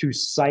to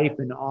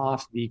siphon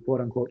off the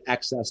quote unquote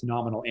excess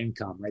nominal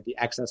income, right? The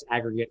excess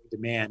aggregate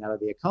demand out of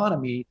the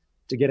economy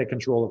to get a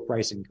control of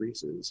price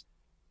increases.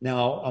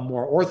 Now, a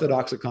more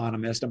orthodox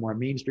economist, a more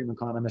mainstream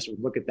economist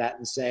would look at that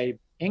and say,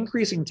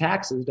 increasing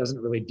taxes doesn't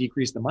really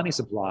decrease the money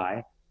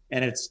supply,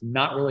 and it's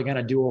not really going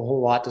to do a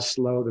whole lot to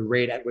slow the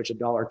rate at which a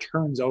dollar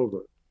turns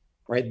over,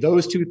 right?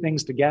 Those two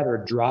things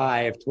together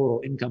drive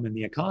total income in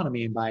the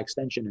economy and by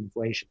extension,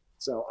 inflation.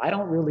 So I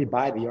don't really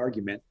buy the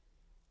argument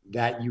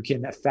that you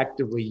can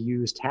effectively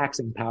use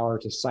taxing power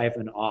to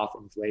siphon off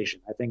inflation.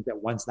 I think that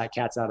once that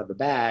cat's out of the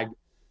bag,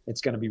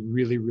 it's going to be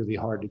really, really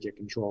hard to get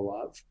control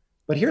of.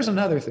 But here's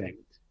another thing.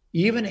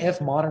 Even if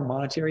modern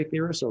monetary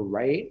theorists are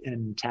right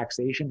and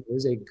taxation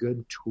is a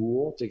good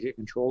tool to get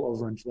control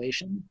over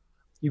inflation,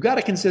 you've got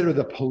to consider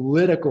the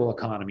political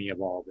economy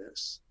of all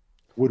this.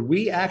 Would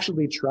we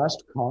actually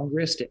trust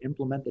Congress to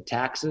implement the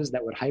taxes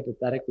that would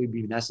hypothetically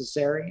be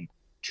necessary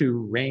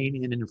to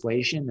rein in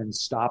inflation and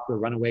stop the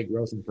runaway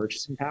growth in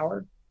purchasing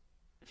power?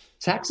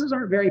 Taxes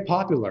aren't very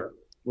popular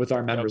with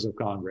our members of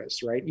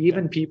Congress, right?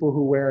 Even people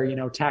who wear,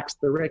 tax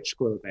the rich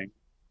clothing.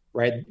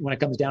 Right? When it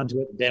comes down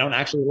to it, they don't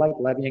actually like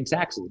levying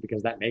taxes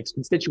because that makes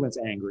constituents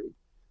angry.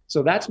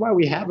 So that's why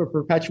we have a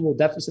perpetual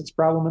deficits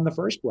problem in the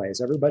first place.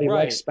 Everybody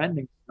likes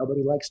spending,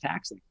 nobody likes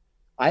taxing.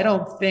 I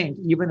don't think,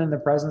 even in the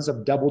presence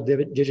of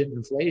double-digit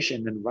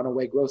inflation and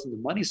runaway growth in the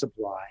money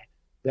supply,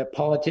 that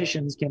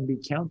politicians can be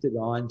counted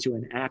on to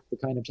enact the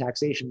kind of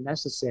taxation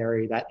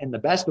necessary that, in the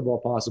best of all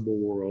possible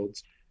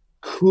worlds,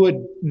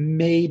 could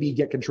maybe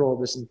get control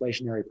of this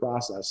inflationary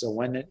process. So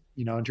when it,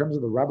 in terms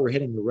of the rubber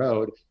hitting the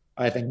road,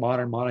 I think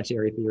modern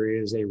monetary theory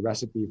is a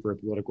recipe for a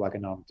political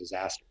economic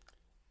disaster.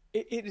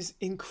 It is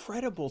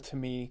incredible to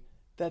me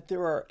that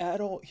there are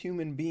adult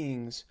human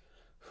beings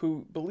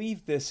who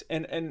believe this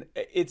and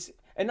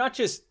not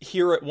just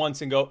hear it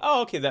once and go,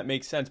 oh, okay, that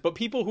makes sense. But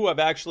people who have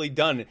actually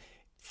done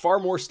far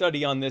more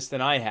study on this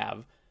than I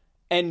have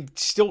and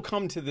still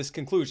come to this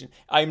conclusion.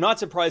 I'm not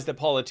surprised that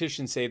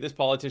politicians say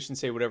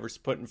whatever's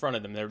put in front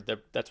of them.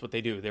 That's what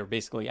they do. They're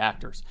basically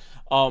actors.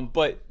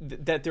 But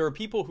that there are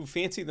people who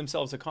fancy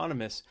themselves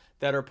economists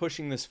that are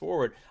pushing this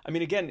forward. I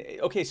mean, again,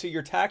 okay, so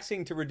you're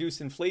taxing to reduce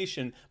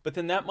inflation, but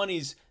then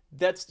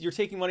you're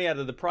taking money out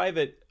of the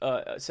private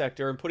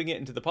sector and putting it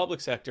into the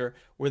public sector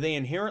where they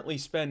inherently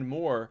spend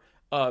more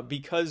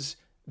because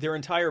their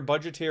entire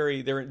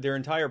their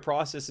entire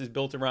process is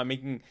built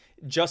around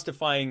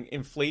justifying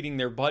inflating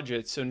their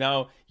budget. So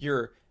now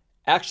you're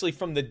actually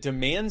from the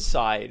demand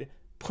side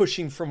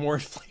pushing for more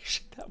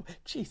inflation.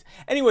 Jeez.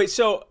 Anyway,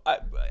 so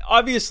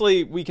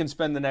obviously we can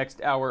spend the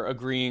next hour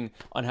agreeing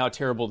on how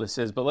terrible this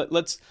is, but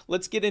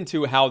let's get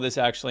into how this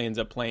actually ends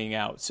up playing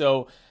out.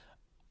 So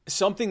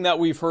something that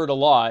we've heard a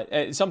lot,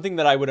 something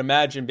that I would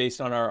imagine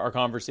based on our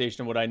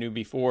conversation and what I knew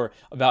before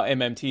about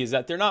MMT is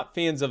that they're not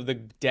fans of the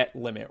debt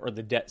limit or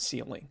the debt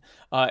ceiling.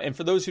 And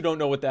for those who don't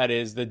know what that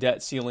is, the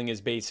debt ceiling is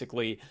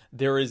basically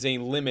there is a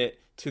limit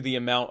to the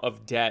amount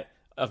of debt,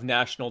 of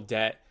national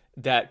debt,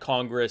 that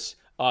Congress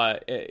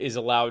is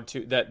allowed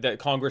to, that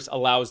Congress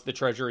allows the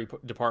Treasury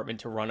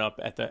Department to run up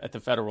at the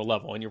federal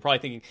level. And you're probably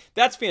thinking,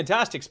 that's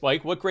fantastic,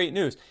 Spike. What great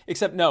news.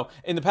 Except no,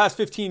 in the past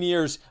 15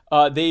 years,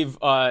 they've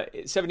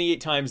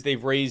 78 times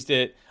they've raised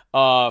it.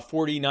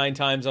 49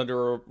 times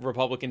under a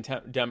Republican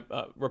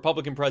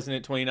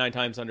president, 29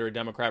 times under a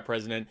Democrat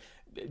president,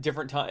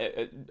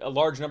 a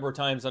large number of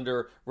times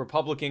under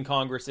Republican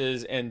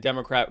Congresses and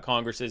Democrat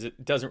Congresses.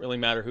 It doesn't really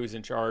matter who's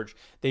in charge.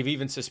 They've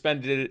even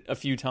suspended it a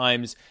few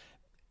times.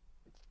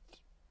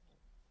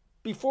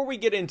 Before we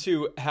get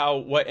into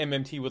what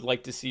MMT would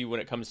like to see when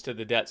it comes to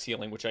the debt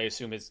ceiling, which I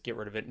assume is get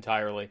rid of it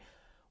entirely,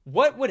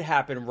 what would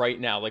happen right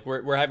now? Like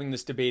we're having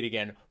this debate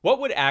again.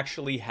 What would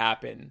actually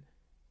happen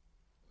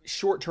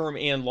short-term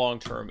and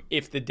long-term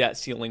if the debt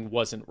ceiling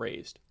wasn't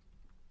raised?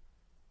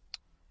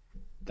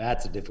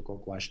 That's a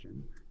difficult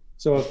question.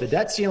 So if the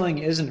debt ceiling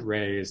isn't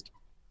raised,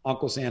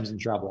 Uncle Sam's in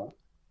trouble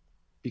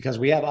because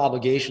we have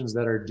obligations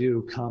that are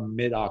due come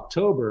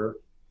mid-October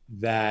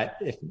that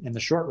if in the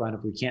short run,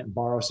 if we can't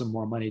borrow some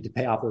more money to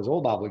pay off those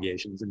old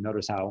obligations, and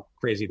notice how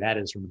crazy that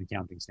is from an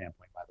accounting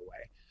standpoint, by the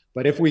way.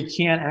 But if we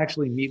can't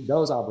actually meet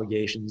those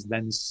obligations,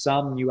 then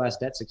some US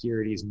debt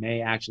securities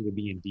may actually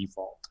be in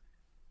default.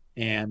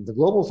 And the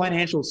global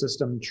financial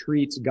system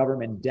treats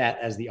government debt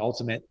as the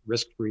ultimate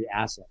risk-free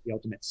asset, the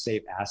ultimate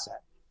safe asset.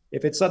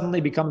 If it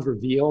suddenly becomes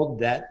revealed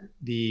that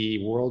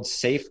the world's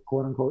safe,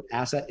 quote unquote,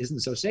 asset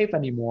isn't so safe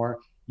anymore,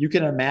 you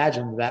can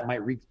imagine that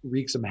might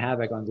wreak some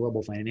havoc on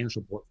global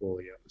financial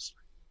portfolios.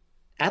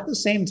 At the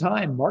same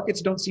time,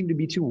 markets don't seem to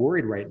be too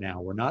worried right now.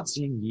 We're not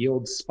seeing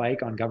yields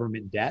spike on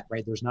government debt,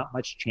 right? There's not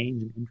much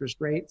change in interest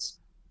rates.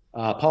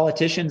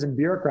 Politicians and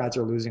bureaucrats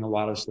are losing a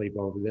lot of sleep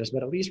over this,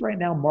 but at least right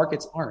now,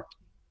 markets aren't.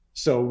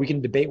 So we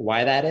can debate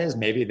why that is.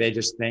 Maybe they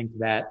just think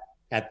that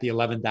at the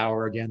 11th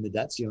hour, again, the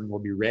debt ceiling will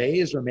be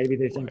raised, or maybe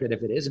they think that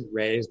if it isn't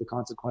raised, the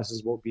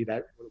consequences won't be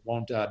that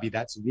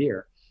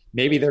severe.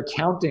 Maybe they're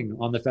counting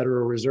on the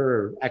Federal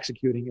Reserve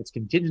executing its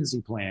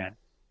contingency plan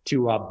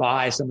to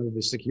buy some of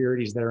the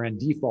securities that are in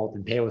default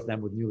and pay with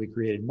them with newly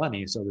created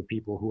money, so the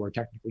people who are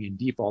technically in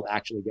default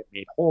actually get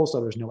made whole, so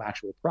there's no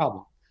actual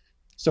problem.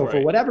 So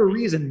for whatever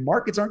reason,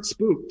 markets aren't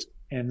spooked.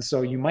 And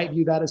so you might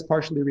view that as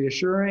partially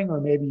reassuring,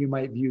 or maybe you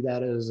might view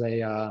that as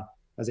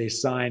a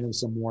sign of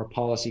some more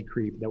policy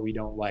creep that we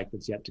don't like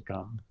that's yet to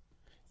come.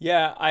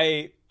 Yeah,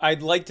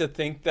 I'd like to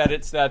think that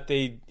it's that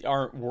they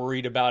aren't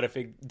worried about if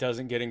it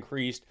doesn't get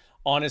increased.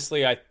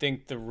 Honestly, I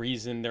think the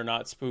reason they're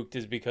not spooked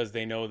is because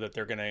they know that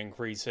they're going to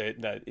increase it.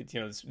 That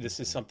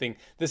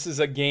this is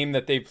a game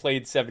that they've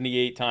played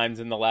 78 times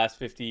in the last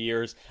 50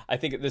 years. I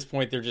think at this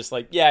point they're just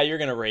like, yeah, you're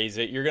going to raise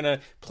it. You're going to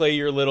play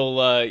your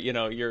little,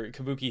 your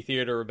kabuki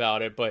theater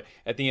about it. But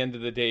at the end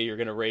of the day, you're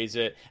going to raise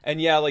it.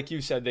 And yeah, like you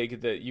said,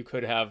 you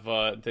could have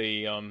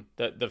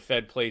the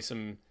Fed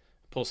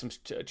pull some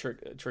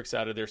tricks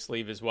out of their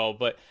sleeve as well.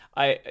 But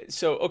I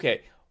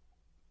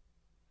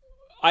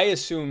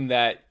assume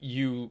that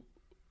you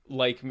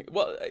like me.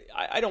 Well,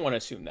 I don't want to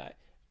assume that.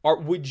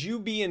 Would you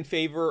be in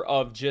favor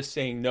of just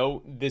saying,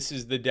 no, this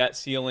is the debt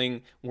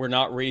ceiling, we're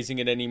not raising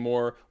it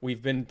anymore,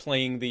 we've been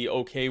playing the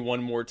okay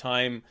one more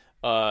time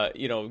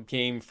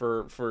game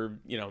for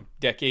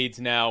decades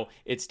now,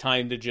 it's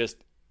time to just,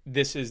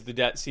 this is the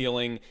debt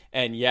ceiling,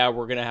 and yeah,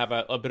 we're going to have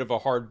a bit of a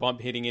hard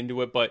bump hitting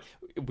into it, but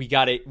we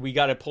got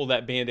to pull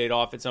that Band-Aid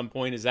off at some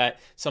point? Is that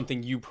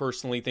something you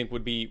personally think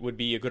would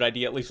be a good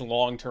idea, at least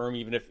long term,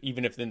 even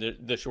if in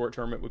the short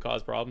term it would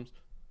cause problems?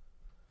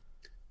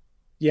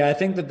 Yeah, I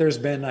think that there's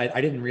been, I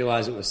didn't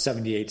realize it was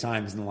 78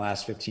 times in the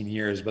last 15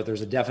 years, but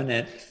there's a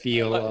definite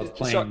feel of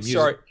playing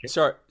music.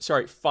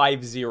 Sorry,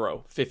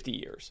 50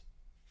 years.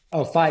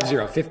 Oh,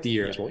 50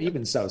 years. Yeah. Well,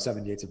 even so,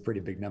 78 is a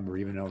pretty big number,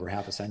 even over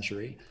half a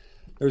century.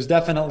 There's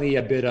definitely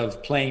a bit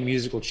of playing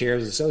musical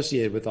chairs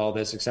associated with all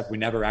this, except we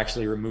never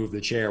actually remove the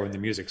chair when the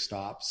music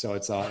stops. So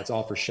it's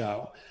all for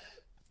show.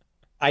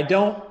 I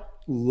don't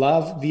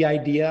love the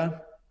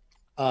idea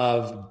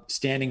of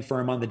standing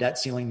firm on the debt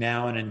ceiling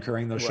now and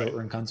incurring those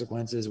short-run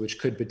consequences, which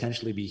could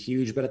potentially be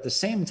huge. But at the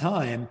same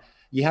time,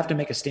 you have to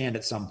make a stand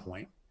at some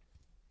point.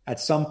 At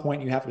some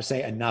point, you have to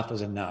say enough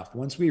is enough.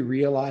 Once we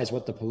realize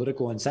what the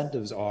political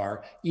incentives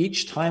are,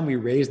 each time we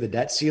raise the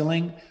debt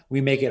ceiling,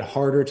 we make it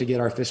harder to get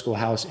our fiscal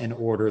house in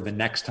order the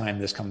next time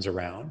this comes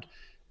around.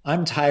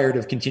 I'm tired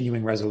of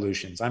continuing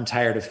resolutions. I'm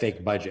tired of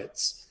fake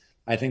budgets.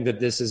 I think that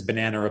this is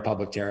banana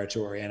republic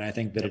territory, and I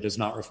think that it does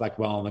not reflect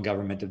well on the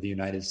government of the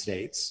United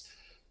States.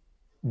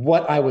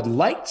 What I would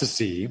like to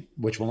see,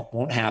 which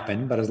won't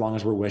happen, but as long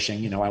as we're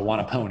wishing, I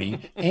want a pony.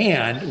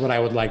 And what I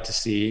would like to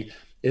see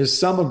is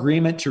some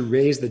agreement to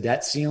raise the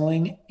debt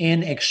ceiling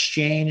in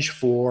exchange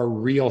for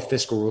real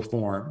fiscal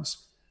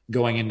reforms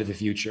going into the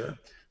future.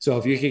 So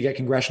if you could get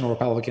congressional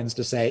Republicans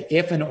to say,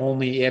 if and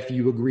only if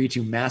you agree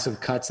to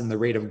massive cuts in the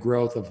rate of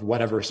growth of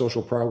whatever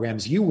social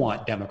programs you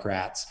want,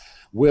 Democrats,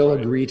 we'll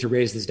agree to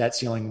raise this debt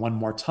ceiling one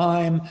more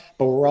time,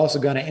 but we're also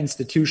going to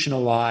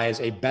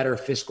institutionalize a better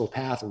fiscal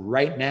path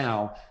right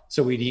now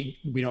so we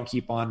don't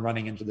keep on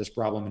running into this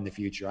problem in the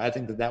future. I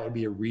think that would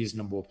be a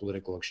reasonable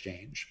political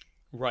exchange.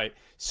 Right.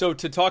 So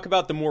to talk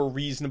about the more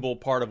reasonable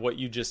part of what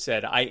you just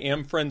said, I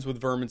am friends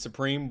with Vermin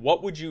Supreme.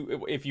 What would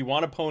you, if you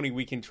want a pony,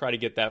 we can try to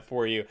get that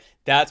for you.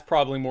 That's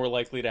probably more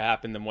likely to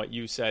happen than what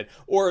you said,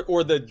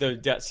 or the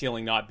debt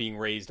ceiling not being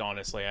raised.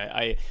 Honestly,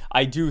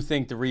 I do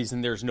think the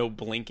reason there's no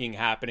blinking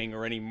happening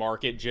or any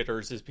market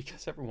jitters is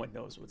because everyone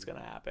knows what's going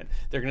to happen.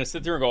 They're going to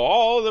sit there and go,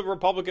 oh, the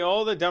Republican,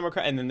 oh, the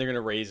Democrat, and then they're going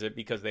to raise it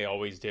because they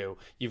always do.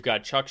 You've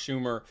got Chuck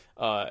Schumer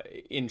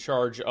in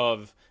charge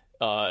of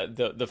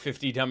the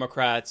 50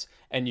 Democrats,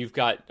 and you've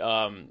got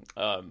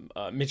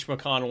Mitch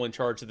McConnell in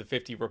charge of the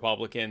 50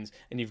 Republicans,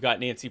 and you've got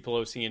Nancy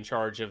Pelosi in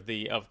charge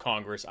of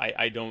Congress.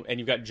 I don't, and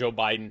you've got Joe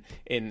Biden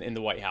in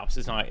the White House.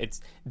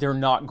 They're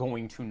not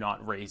going to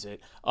not raise it.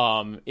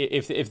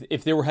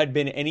 If there had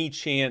been any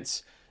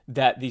chance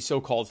that the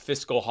so-called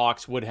fiscal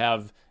hawks would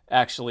have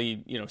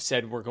actually,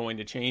 said we're going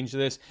to change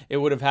this, it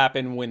would have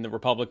happened when the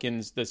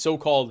Republicans, the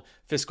so-called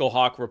fiscal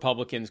hawk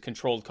Republicans,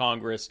 controlled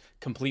Congress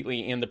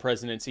completely and the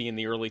presidency in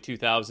the early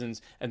 2000s,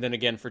 and then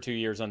again for 2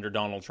 years under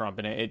Donald Trump,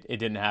 and it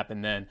didn't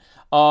happen then.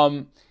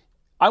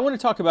 I want to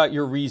talk about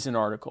your Reason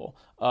article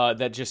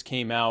that just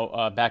came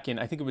out back in,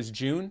 I think it was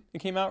June. It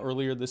came out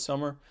earlier this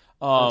summer.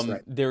 That's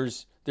right.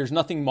 There's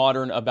nothing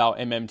modern about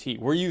MMT,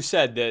 where you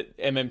said that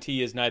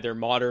MMT is neither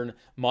modern,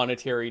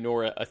 monetary,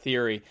 nor a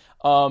theory.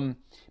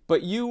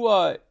 But you,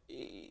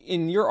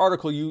 in your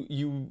article,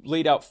 you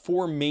laid out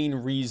 4 main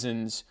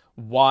reasons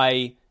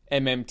why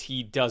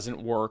MMT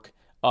doesn't work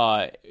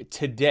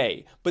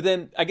today. But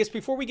then, I guess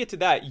before we get to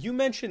that, you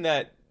mentioned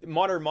that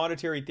modern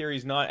monetary theory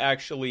is not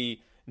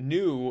actually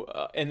new,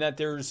 and that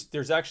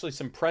there's actually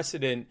some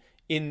precedent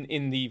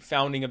in the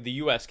founding of the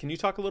U.S. Can you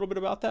talk a little bit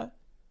about that?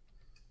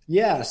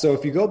 Yeah, so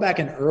if you go back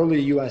in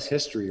early U.S.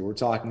 history, we're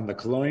talking the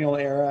colonial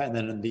era and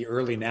then in the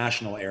early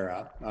national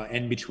era,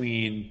 in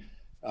between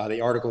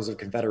the Articles of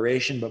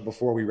Confederation, but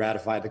before we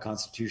ratified the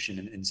Constitution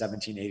in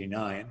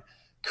 1789,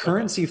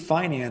 currency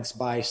finance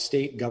by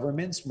state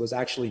governments was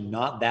actually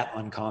not that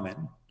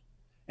uncommon.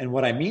 And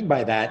what I mean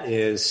by that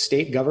is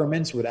state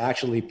governments would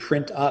actually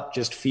print up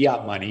just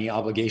fiat money,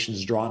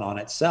 obligations drawn on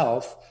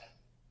itself,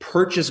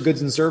 purchase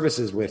goods and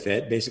services with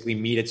it, basically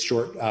meet its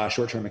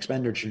short-term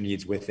expenditure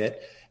needs with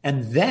it.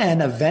 And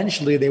then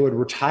eventually they would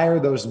retire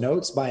those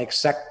notes by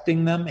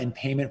accepting them in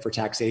payment for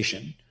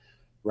taxation,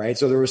 right?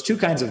 So there was 2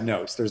 kinds of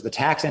notes. There's the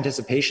tax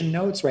anticipation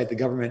notes, right? The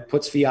government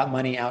puts fiat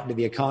money out into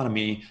the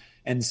economy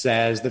and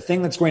says, the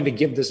thing that's going to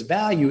give this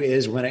value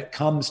is when it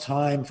comes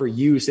time for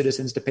you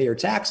citizens to pay your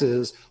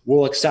taxes,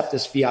 we'll accept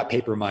this fiat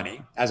paper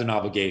money as an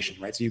obligation,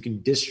 right? So you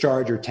can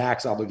discharge your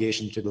tax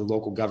obligation to the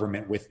local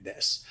government with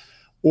this.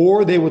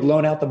 Or they would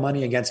loan out the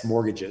money against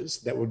mortgages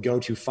that would go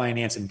to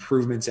finance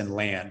improvements in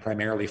land,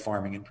 primarily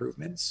farming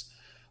improvements.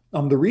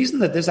 The reason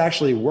that this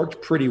actually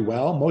worked pretty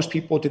well, most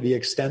people, to the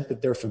extent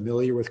that they're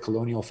familiar with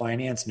colonial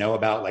finance, know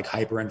about like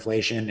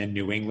hyperinflation in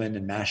New England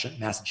and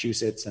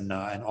Massachusetts and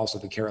also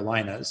the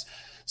Carolinas.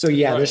 So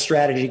yeah, This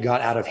strategy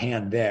got out of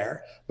hand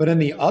there. But in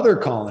the other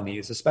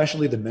colonies,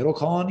 especially the middle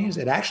colonies,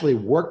 it actually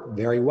worked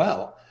very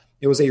well.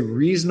 It was a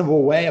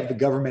reasonable way of the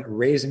government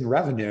raising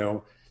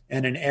revenue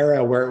in an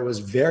era where it was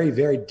very,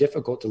 very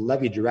difficult to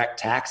levy direct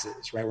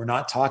taxes, right? We're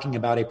not talking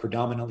about a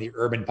predominantly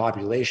urban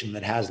population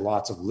that has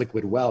lots of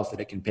liquid wealth that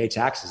it can pay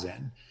taxes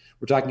in.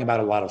 We're talking about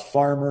a lot of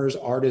farmers,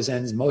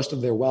 artisans. Most of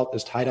their wealth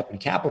is tied up in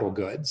capital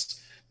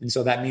goods. And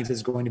so that means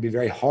it's going to be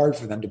very hard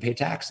for them to pay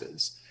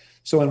taxes.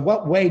 So in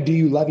what way do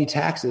you levy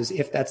taxes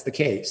if that's the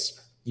case?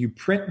 You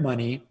print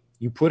money,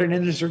 you put it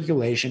into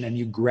circulation, and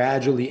you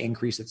gradually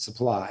increase its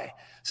supply.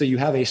 So you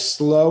have a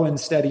slow and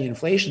steady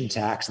inflation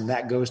tax, and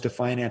that goes to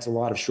finance a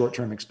lot of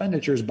short-term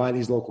expenditures by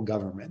these local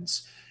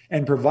governments.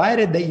 And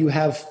provided that you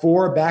have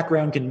 4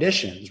 background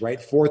conditions, right,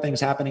 4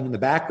 things happening in the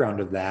background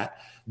of that,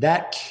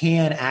 that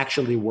can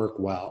actually work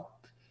well.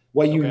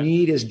 What you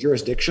need is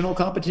jurisdictional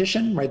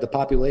competition, right? The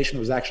population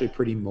was actually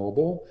pretty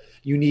mobile.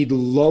 You need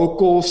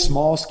local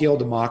small-scale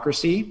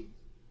democracy.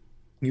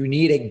 You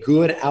need a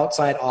good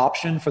outside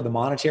option for the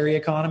monetary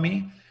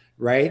economy,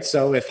 right?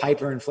 So if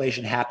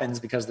hyperinflation happens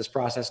because this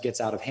process gets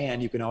out of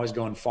hand, you can always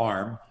go and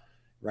farm,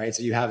 right?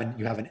 So you have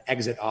an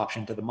exit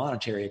option to the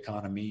monetary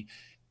economy,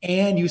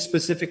 and you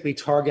specifically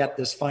target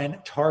this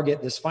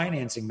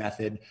financing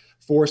method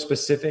for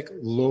specific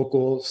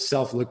local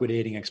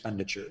self-liquidating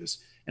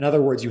expenditures. In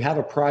other words, you have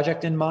a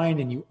project in mind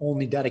and you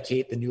only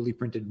dedicate the newly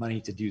printed money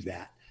to do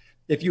that.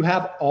 If you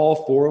have all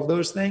 4 of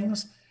those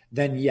things,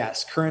 then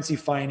yes, currency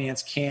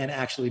finance can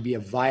actually be a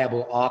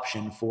viable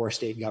option for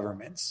state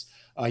governments.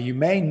 You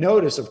may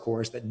notice, of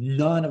course, that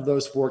none of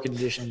those 4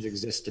 conditions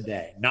exist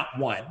today, not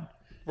one.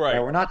 Right.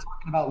 We're not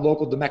talking about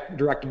local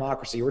direct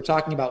democracy. We're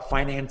talking about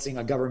financing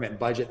a government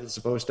budget that's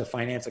supposed to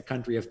finance a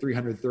country of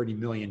 330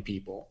 million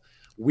people.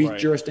 Weak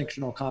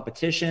jurisdictional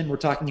competition. We're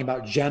talking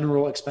about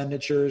general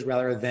expenditures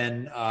rather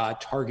than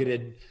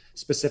targeted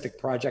specific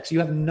projects. You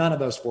have none of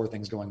those 4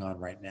 things going on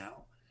right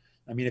now.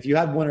 I mean, if you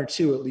had 1 or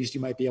 2, at least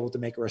you might be able to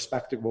make a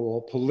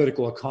respectable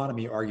political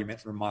economy argument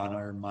for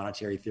modern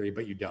monetary theory,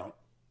 but you don't.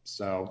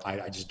 So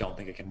I just don't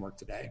think it can work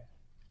today.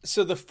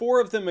 So the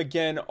 4 of them,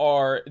 again,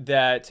 are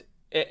that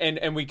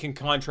and we can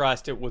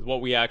contrast it with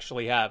what we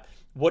actually have.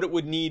 What it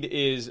would need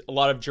is a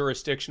lot of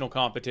jurisdictional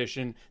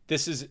competition.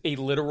 This is a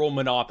literal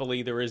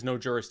monopoly. There is no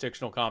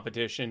jurisdictional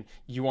competition.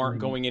 You aren't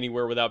going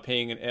anywhere without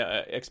paying an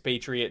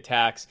expatriate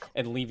tax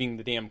and leaving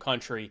the damn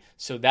country.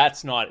 So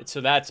that's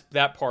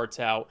that part's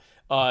out.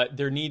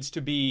 There needs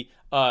to be,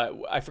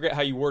 I forget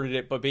how you worded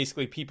it, but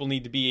basically people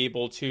need to be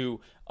able to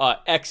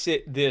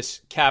exit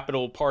this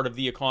capital part of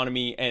the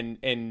economy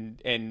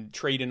and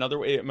trade another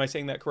way. Am I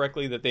saying that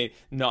correctly? That they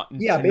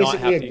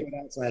basically a good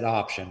outside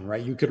option,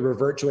 right? You could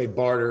revert to a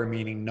barter,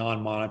 meaning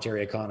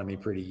non-monetary economy,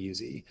 pretty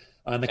easy.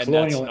 In the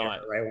colonial era,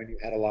 right, when you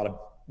had a lot of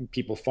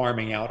people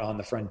farming out on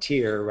the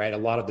frontier, right, a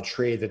lot of the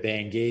trade that they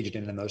engaged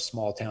in those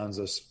small towns,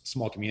 those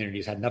small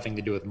communities, had nothing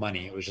to do with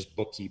money. It was just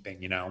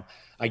bookkeeping.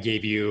 I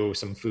gave you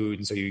some food,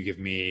 and so you give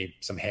me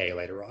some hay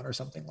later on, or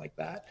something like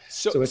that.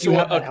 So if you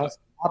have that outside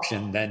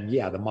option, then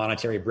the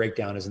monetary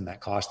breakdown isn't that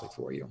costly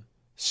for you.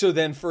 So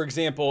then, for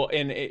example,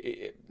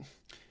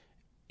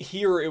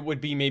 here it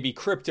would be maybe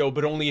crypto,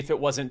 but only if it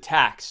wasn't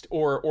taxed,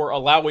 or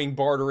allowing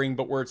bartering,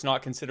 but where it's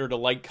not considered a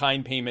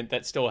like-kind payment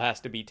that still has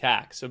to be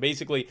taxed. So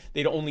basically,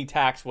 they'd only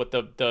tax what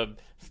the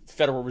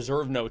Federal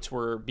Reserve notes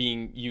were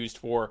being used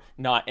for,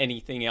 not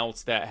anything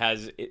else that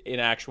has an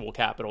actual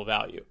capital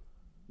value.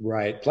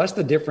 Right. Plus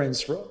the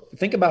difference,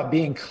 think about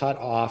being cut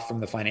off from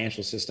the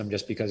financial system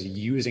just because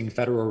using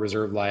Federal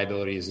Reserve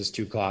liabilities is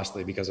too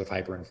costly because of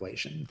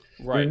hyperinflation.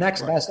 Right. Your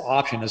next best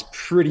option is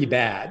pretty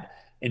bad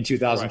in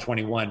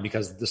 2021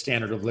 because the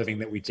standard of living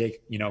that we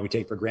take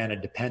for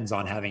granted depends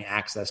on having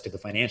access to the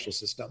financial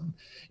system.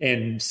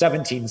 In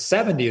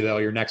 1770, though,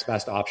 your next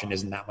best option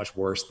isn't that much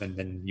worse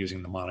than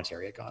using the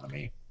monetary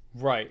economy.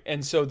 Right.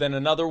 And so then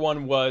another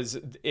one was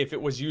if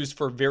it was used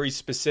for very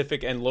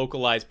specific and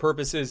localized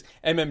purposes.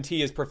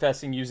 MMT is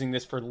professing using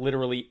this for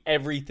literally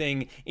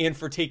everything and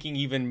for taking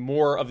even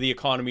more of the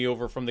economy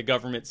over from the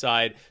government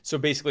side. So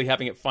basically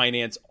having it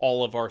finance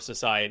all of our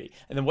society.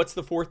 And then what's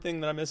the fourth thing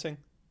that I'm missing?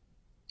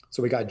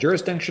 So we got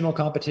jurisdictional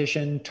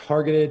competition,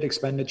 targeted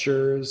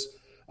expenditures,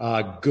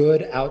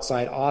 good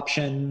outside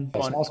option,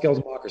 small scale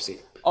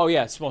democracy. Oh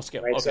yeah, small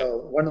scale. Right? Okay. So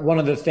one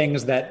of the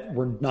things that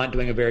we're not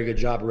doing a very good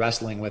job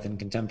wrestling with in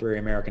contemporary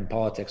American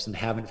politics, and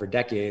haven't for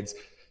decades,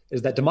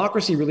 is that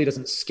democracy really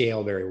doesn't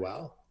scale very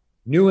well.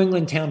 New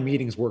England town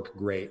meetings work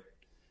great,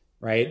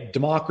 right?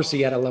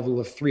 Democracy at a level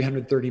of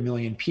 330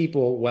 million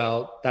people,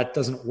 well, that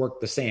doesn't work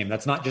the same.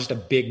 That's not just a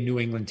big New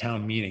England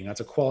town meeting.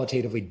 That's a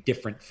qualitatively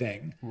different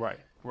thing. Right.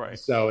 Right.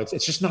 So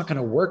it's just not going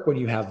to work when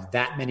you have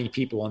that many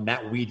people and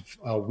that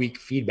weak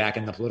feedback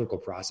in the political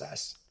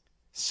process.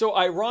 So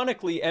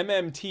ironically,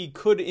 MMT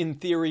could in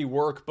theory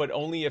work, but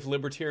only if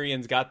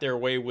libertarians got their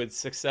way with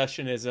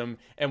secessionism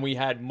and we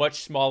had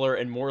much smaller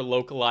and more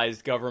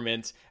localized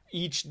governments,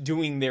 each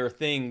doing their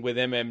thing with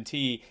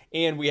MMT,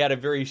 and we had a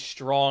very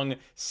strong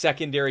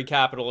secondary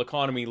capital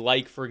economy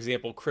like, for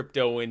example,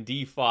 crypto and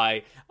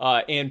DeFi,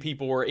 and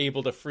people were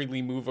able to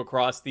freely move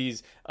across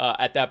these,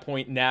 at that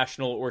point,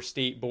 national or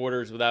state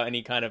borders without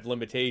any kind of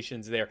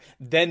limitations there.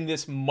 Then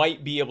this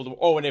might be able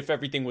to, and if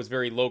everything was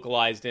very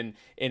localized in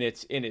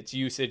its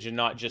usage and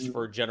not just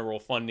for general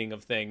funding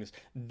of things,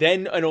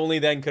 then and only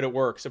then could it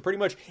work. So pretty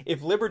much,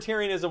 if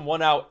libertarianism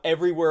won out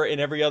everywhere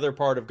in every other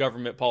part of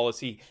government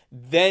policy,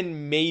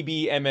 then maybe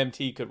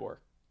MMT could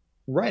work.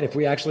 Right. If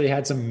we actually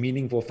had some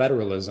meaningful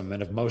federalism,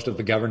 and if most of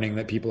the governing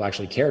that people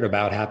actually cared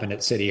about happened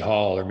at City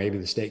Hall or maybe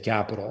the state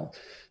capitol.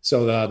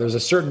 So there's a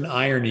certain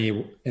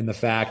irony in the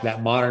fact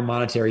that modern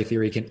monetary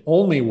theory can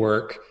only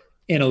work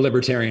in a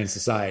libertarian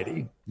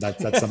society.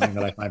 That's something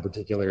that I find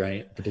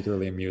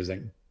particularly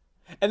amusing.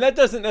 And that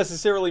doesn't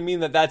necessarily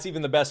mean that that's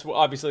even the best,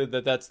 obviously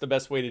that's the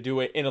best way to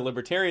do it in a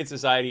libertarian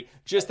society,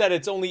 just that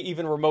it's only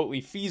even remotely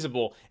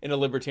feasible in a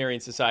libertarian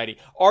society.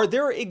 Are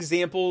there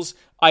examples,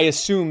 I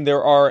assume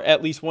there are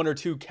at least one or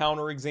two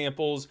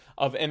counterexamples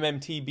of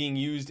MMT being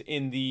used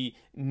in the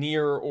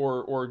near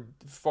or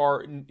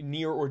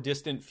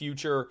distant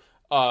future,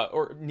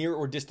 or near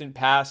or distant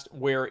past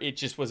where it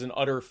just was an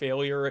utter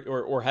failure,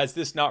 or has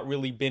this not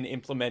really been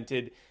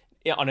implemented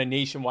on a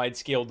nationwide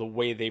scale the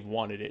way they've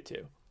wanted it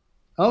to?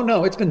 Oh,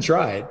 no, it's been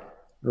tried,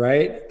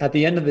 right? At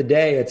the end of the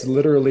day, it's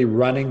literally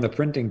running the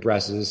printing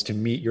presses to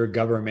meet your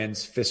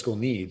government's fiscal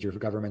needs, your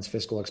government's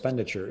fiscal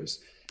expenditures.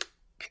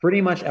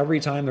 Pretty much every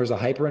time there's a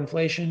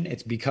hyperinflation,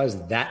 it's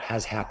because that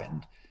has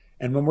happened.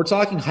 And when we're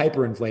talking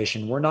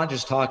hyperinflation, we're not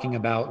just talking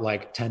about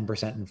like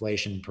 10%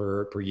 inflation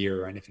per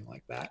year or anything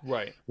like that.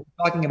 Right.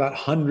 We're talking about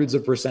hundreds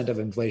of percent of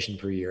inflation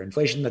per year.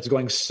 Inflation that's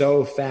going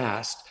so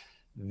fast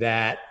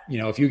that,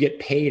 if you get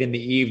paid in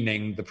the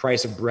evening, the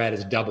price of bread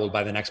is doubled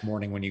by the next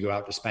morning when you go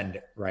out to spend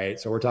it, right?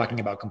 So we're talking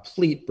about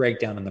complete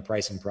breakdown in the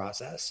pricing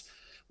process.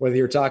 Whether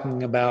you're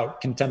talking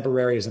about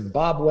contemporary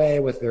Zimbabwe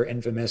with their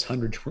infamous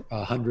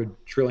 $100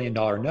 trillion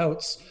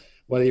notes,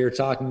 whether you're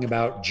talking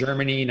about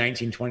Germany,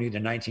 1920 to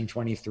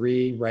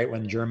 1923, right,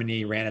 when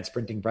Germany ran its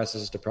printing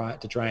presses to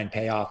try and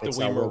pay off its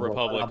the Weimar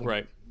Republic,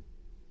 right?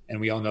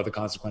 And we all know the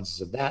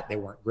consequences of that. They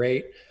weren't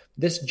great.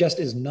 This just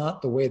is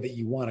not the way that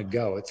you want to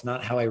go. It's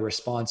not how a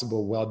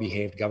responsible,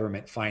 well-behaved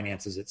government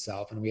finances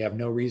itself. And we have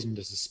no reason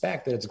to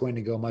suspect that it's going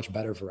to go much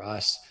better for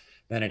us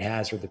than it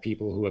has for the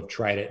people who have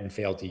tried it and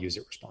failed to use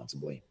it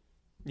responsibly.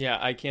 Yeah,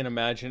 I can't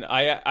imagine.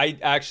 I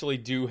actually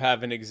do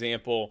have an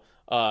example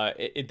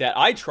that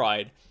I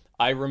tried.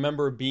 I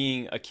remember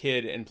being a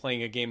kid and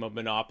playing a game of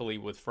Monopoly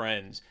with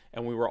friends,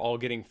 and we were all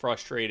getting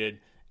frustrated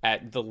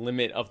at the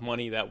limit of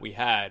money that we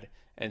had.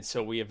 And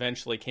so we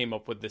eventually came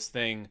up with this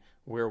thing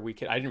where we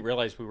could, I didn't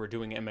realize we were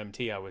doing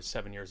MMT. I was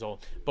 7 years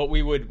old, but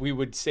we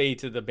would say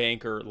to the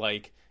banker,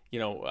 like,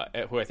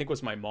 who I think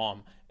was my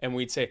mom, and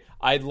we'd say,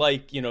 I'd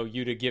like, you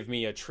to give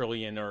me $1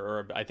 trillion,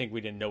 or I think we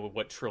didn't know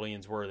what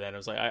trillions were then. It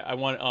was like, I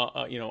want,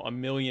 $1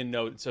 million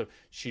notes. So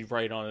she'd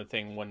write on the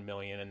thing 1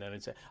 million, and then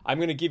it'd say, I'm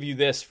going to give you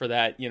this for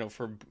that,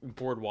 for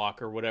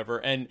Boardwalk or whatever.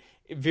 And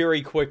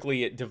very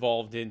quickly it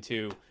devolved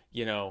into,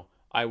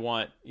 I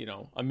want,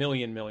 $1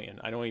 million.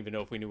 I don't even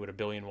know if we knew what $1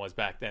 billion was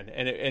back then.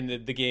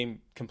 And the game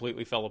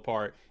completely fell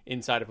apart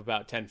inside of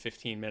about 10,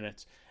 15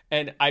 minutes.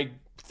 And I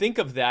think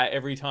of that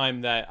every time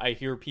that I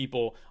hear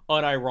people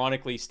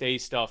unironically say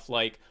stuff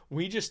like,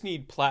 we just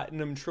need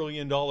platinum $1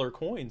 trillion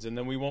coins, and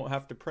then we won't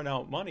have to print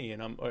out money,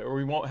 or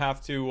we won't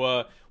have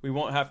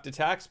to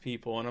tax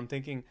people. And I'm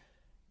thinking,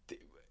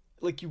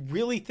 like, you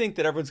really think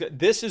that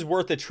this is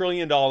worth $1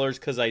 trillion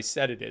because I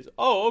said it is?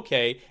 Oh,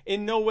 okay.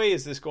 In no way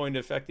is this going to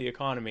affect the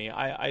economy.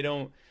 I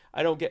don't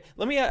get.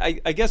 Let me.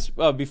 I guess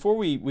before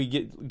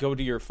we go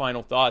to your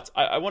final thoughts,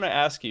 I want to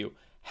ask you,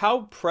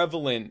 how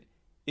prevalent.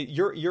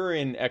 You're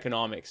in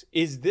economics.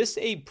 Is this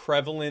a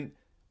prevalent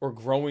or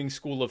growing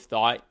school of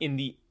thought in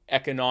the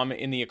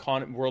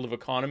world of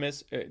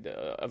economists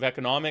of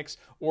economics,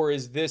 or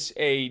is this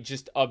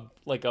just a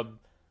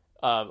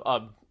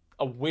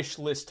wish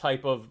list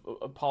type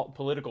of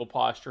political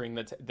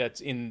posturing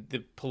that's in the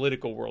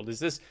political world? Is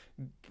this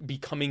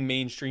becoming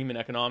mainstream in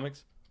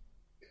economics?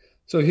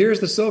 So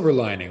here's the silver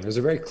lining. There's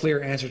a very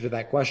clear answer to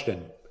that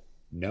question.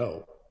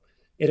 No.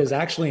 It is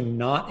actually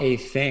not a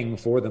thing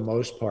for the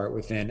most part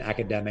within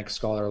academic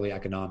scholarly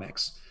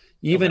economics.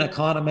 Even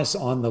economists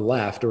on the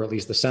left, or at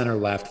least the center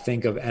left,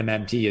 think of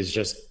MMT as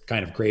just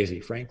kind of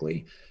crazy,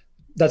 frankly.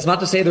 That's not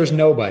to say there's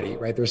nobody,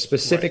 right? There's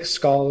specific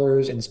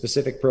scholars in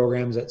specific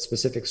programs at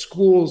specific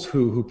schools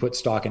who put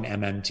stock in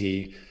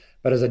MMT.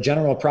 But as a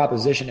general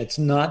proposition, it's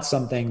not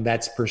something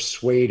that's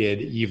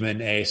persuaded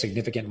even a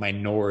significant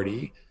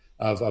minority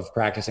of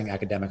practicing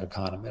academic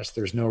economists.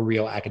 There's no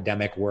real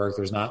academic work.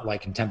 There's not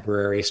like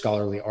contemporary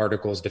scholarly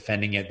articles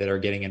defending it that are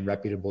getting in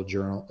reputable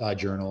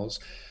journals.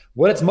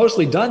 What it's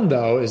mostly done,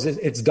 though, is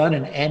it's done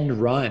an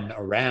end run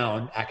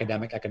around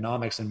academic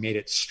economics and made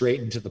it straight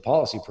into the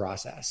policy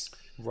process.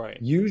 Right.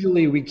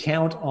 Usually we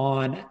count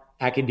on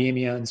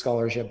academia and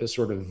scholarship as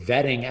sort of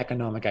vetting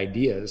economic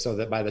ideas so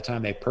that by the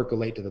time they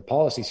percolate to the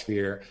policy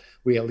sphere,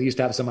 we at least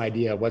have some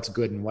idea what's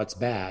good and what's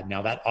bad.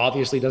 Now that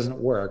obviously doesn't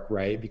work,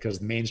 right? Because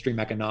mainstream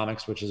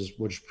economics, which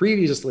was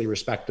previously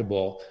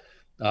respectable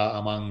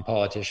among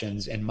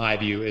politicians, in my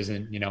view,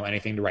 isn't,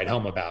 anything to write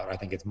home about. I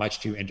think it's much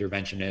too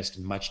interventionist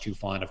and much too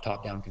fond of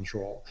top-down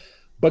control.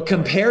 But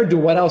compared to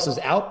what else is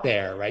out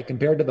there, right?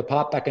 Compared to the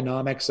pop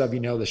economics of,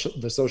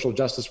 the social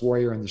justice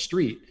warrior in the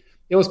street,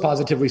 it was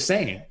positively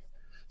sane.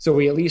 So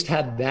we at least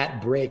had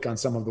that break on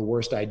some of the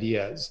worst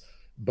ideas.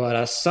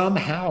 But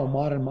somehow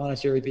modern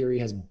monetary theory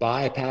has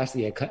bypassed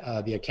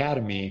the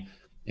academy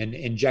and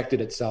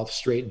injected itself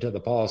straight into the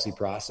policy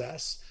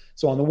process.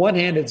 So on the one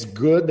hand, it's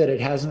good that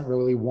it hasn't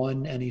really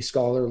won any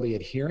scholarly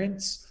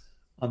adherence.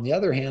 On the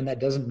other hand, that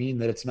doesn't mean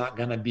that it's not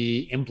going to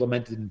be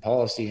implemented in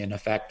policy and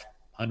affect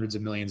hundreds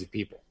of millions of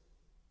people.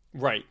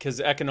 Right,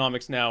 because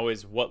economics now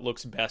is what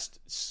looks best,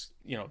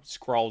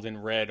 scrawled in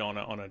red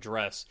on a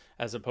dress,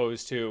 as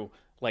opposed to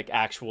like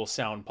actual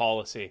sound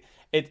policy.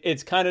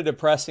 It's kind of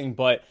depressing,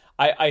 but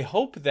I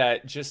hope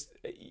that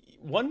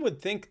one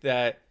would think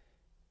that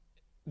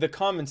the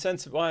common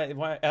sense,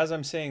 why, as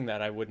I'm saying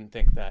that, I wouldn't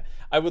think that.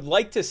 I would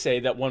like to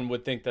say that one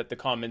would think that the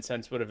common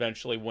sense would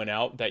eventually win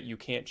out, that you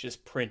can't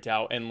just print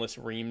out endless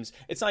reams.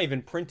 It's not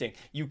even printing.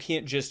 You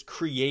can't just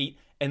create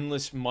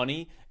endless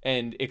money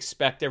and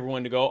expect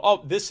everyone to go,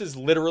 oh, this is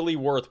literally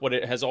worth what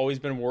it has always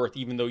been worth,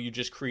 even though you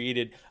just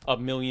created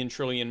 1 million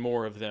trillion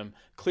more of them.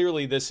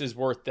 Clearly, this is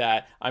worth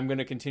that. I'm going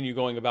to continue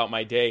going about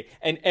my day.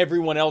 And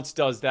everyone else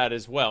does that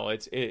as well.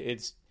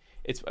 It's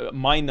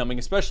mind-numbing,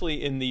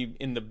 especially in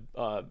the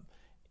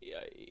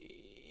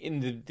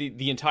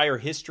entire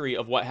history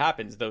of what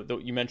happens.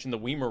 You mentioned the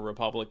Weimar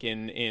Republic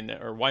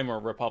Weimar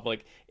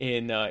Republic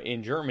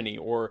in Germany,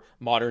 or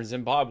modern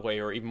Zimbabwe,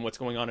 or even what's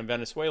going on in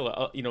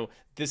Venezuela.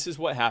 This is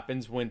what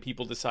happens when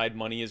people decide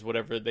money is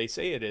whatever they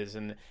say it is,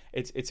 and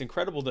it's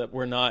incredible that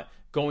we're not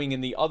going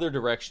in the other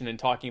direction and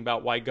talking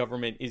about why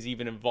government is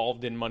even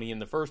involved in money in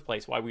the first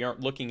place. Why we aren't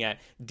looking at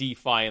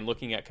DeFi and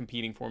looking at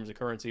competing forms of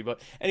currency.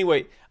 But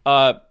anyway,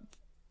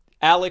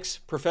 Alex,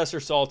 Professor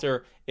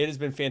Salter, it has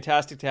been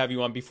fantastic to have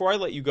you on. Before I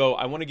let you go,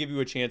 I want to give you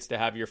a chance to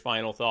have your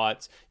final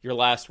thoughts, your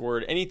last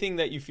word, anything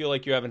that you feel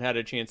like you haven't had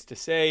a chance to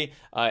say,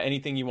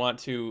 anything you want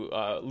to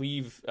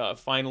leave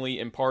finally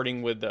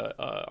imparting with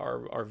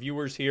our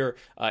viewers here,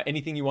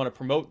 anything you want to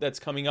promote that's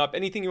coming up,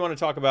 anything you want to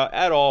talk about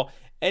at all.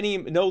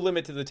 No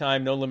limit to the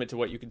time, no limit to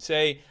what you can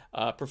say.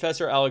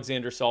 Professor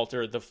Alexander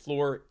Salter, the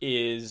floor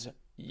is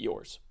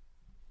yours.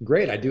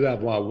 Great. I do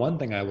have one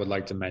thing I would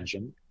like to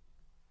mention.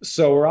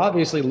 So we're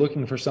obviously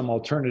looking for some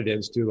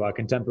alternatives to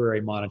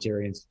contemporary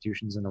monetary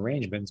institutions and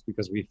arrangements,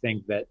 because we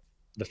think that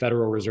the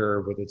Federal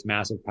Reserve, with its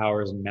massive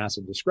powers and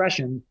massive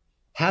discretion,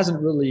 hasn't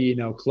really,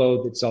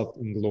 clothed itself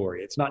in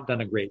glory. It's not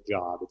done a great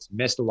job. It's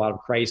missed a lot of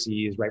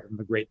crises, right from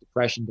the Great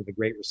Depression to the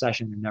Great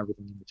Recession and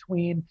everything in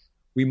between.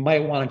 We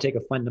might want to take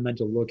a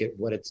fundamental look at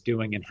what it's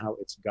doing and how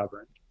it's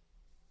governed.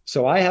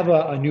 So I have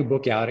a new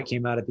book out. It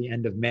came out at the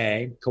end of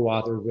May,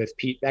 co-authored with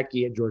Pete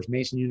Becky at George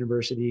Mason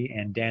University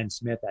and Dan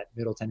Smith at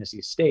Middle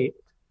Tennessee State.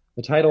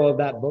 The title of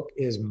that book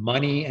is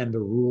Money and the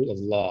Rule of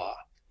Law.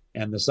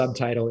 And the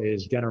subtitle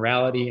is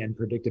Generality and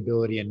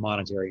Predictability in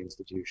Monetary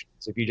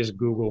Institutions. If you just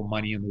Google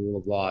money and the rule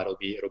of law, it'll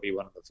be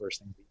one of the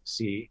first things that you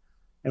see.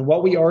 And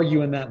what we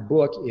argue in that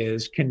book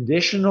is,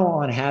 conditional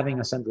on having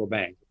a central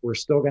bank, we're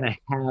still going to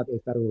have a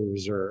Federal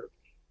Reserve.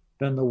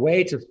 Then the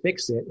way to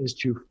fix it is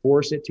to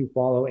force it to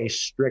follow a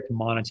strict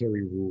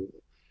monetary rule.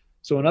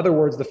 So in other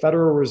words, the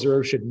Federal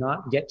Reserve should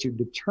not get to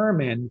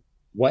determine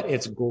what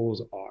its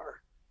goals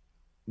are.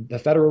 The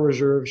Federal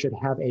Reserve should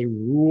have a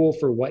rule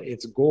for what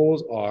its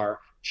goals are,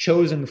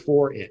 chosen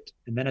for it.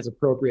 And then it's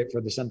appropriate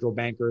for the central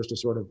bankers to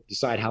sort of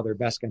decide how they're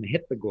best going to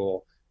hit the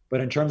goal. But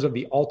in terms of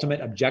the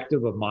ultimate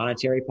objective of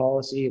monetary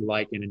policy,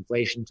 like an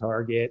inflation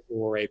target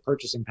or a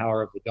purchasing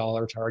power of the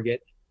dollar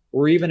target,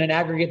 or even an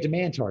aggregate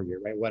demand target,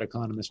 right? What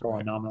economists call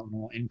a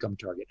nominal income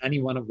target.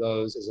 Any one of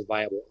those is a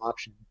viable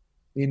option.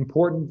 The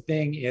important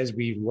thing is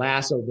we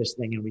lasso this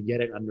thing and we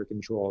get it under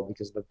control,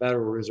 because the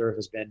Federal Reserve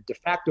has been de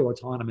facto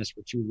autonomous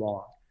for too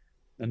long.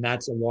 And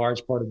that's a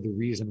large part of the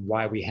reason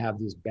why we have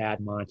these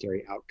bad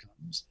monetary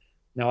outcomes.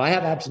 Now, I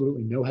have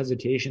absolutely no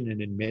hesitation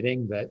in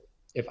admitting that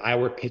if I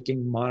were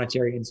picking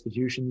monetary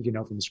institutions,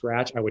 from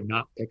scratch, I would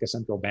not pick a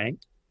central bank.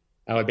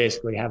 I would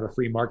basically have a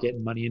free market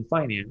in money and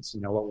finance.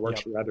 What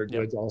works for other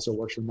goods also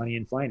works for money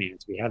and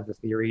finance. We have the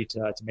theory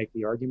to make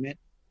the argument,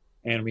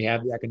 and we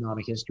have the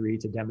economic history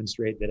to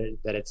demonstrate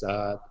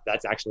that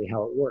that's actually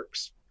how it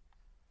works.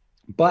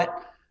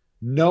 But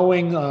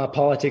knowing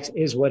politics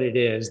is what it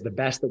is, the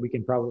best that we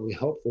can probably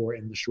hope for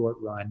in the short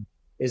run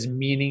is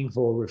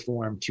meaningful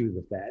reform to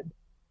the Fed.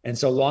 And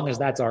so long as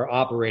that's our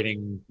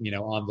operating,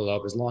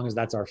 envelope, as long as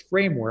that's our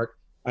framework,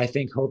 I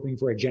think hoping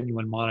for a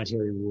genuine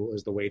monetary rule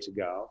is the way to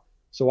go.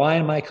 So I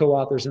and my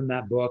co-authors in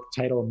that book,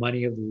 titled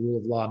Money of the Rule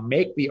of Law,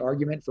 make the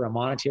argument for a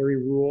monetary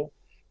rule.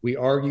 We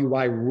argue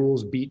why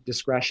rules beat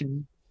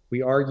discretion.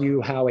 We argue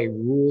how a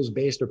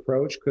rules-based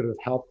approach could have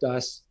helped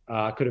us,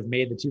 could have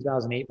made the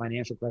 2008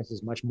 financial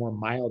crisis much more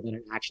mild than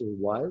it actually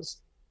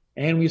was.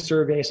 And we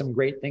survey some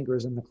great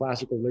thinkers in the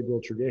classical liberal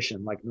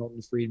tradition, like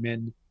Milton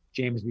Friedman,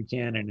 James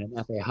Buchanan, and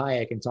F.A.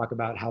 Hayek, and talk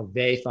about how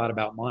they thought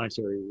about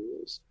monetary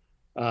rules.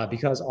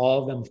 Because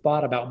all of them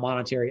thought about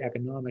monetary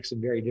economics in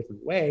very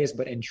different ways,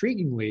 but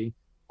intriguingly,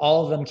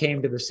 all of them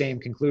came to the same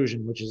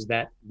conclusion, which is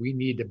that we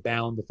need to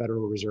bound the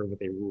Federal Reserve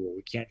with a rule.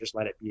 We can't just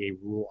let it be a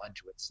rule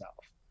unto itself.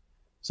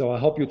 So I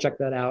hope you'll check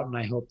that out, and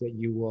I hope that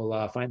you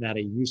will find that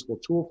a useful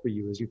tool for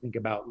you as you think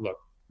about,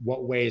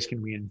 what ways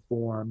can we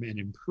inform and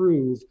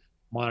improve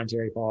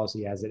monetary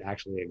policy as it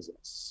actually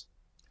exists?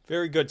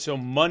 Very good. So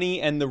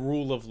Money and the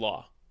Rule of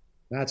Law.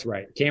 That's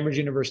right. Cambridge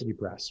University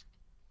Press.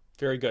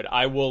 Very good.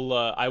 I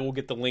will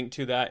get the link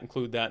to that,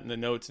 include that in the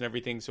notes and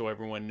everything, so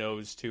everyone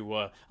knows to.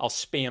 I'll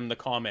spam the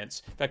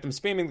comments. In fact, I'm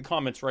spamming the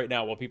comments right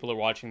now while people are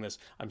watching this.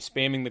 I'm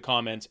spamming the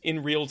comments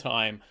in real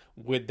time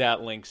with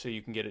that link, so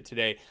you can get it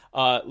today.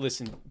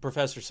 Listen,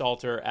 Professor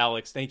Salter,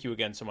 Alex, thank you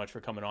again so much for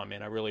coming on,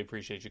 man. I really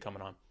appreciate you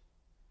coming on.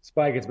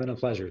 Spike, it's been a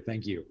pleasure.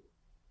 Thank you.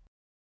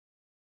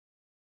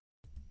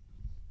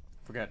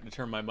 Forgot to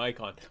turn my mic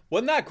on.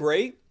 Wasn't that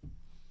great?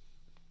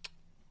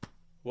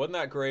 Wasn't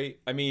that great?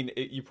 I mean,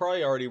 you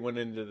probably already went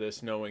into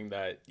this knowing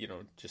that,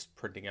 just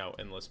printing out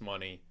endless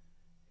money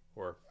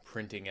or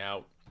printing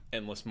out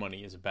endless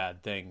money is a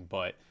bad thing.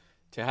 But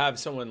to have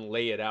someone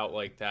lay it out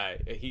like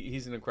that,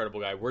 he's an incredible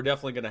guy. We're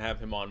definitely going to have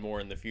him on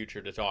more in the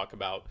future to talk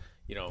about,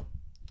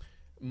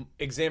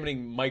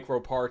 examining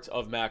micro parts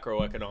of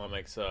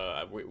macroeconomics.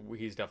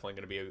 He's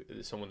definitely going to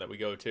be someone that we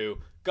go to.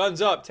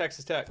 Guns up,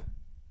 Texas Tech.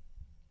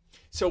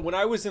 So when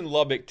I was in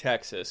Lubbock,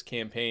 Texas,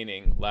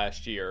 campaigning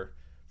last year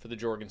for the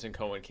Jorgensen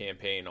Cohen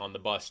campaign on the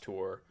bus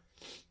tour,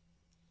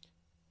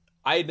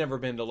 I had never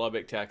been to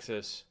Lubbock,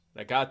 Texas.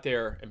 I got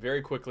there, and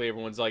very quickly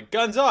everyone's like,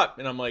 "Guns up!"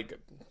 And I'm like,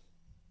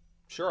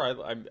 "Sure."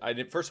 I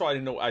didn't. First of all, I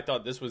didn't know. I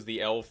thought this was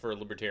the L for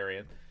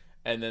libertarian,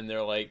 and then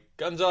they're like,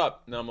 "Guns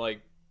up!" And I'm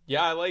like,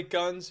 "Yeah, I like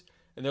guns."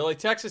 And they're like,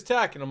 "Texas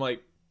Tech," and I'm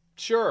like,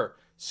 "Sure."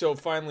 So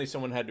finally,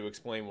 someone had to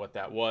explain what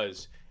that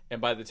was.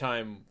 And by the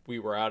time we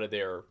were out of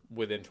there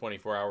within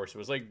 24 hours, it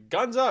was like,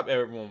 guns up.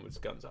 Everyone was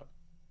guns up.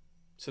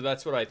 So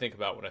that's what I think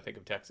about when I think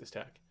of Texas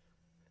Tech.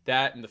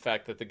 That and the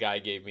fact that the guy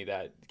gave me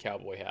that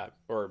cowboy hat,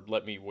 or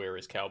let me wear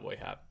his cowboy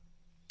hat.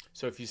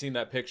 So if you've seen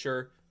that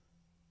picture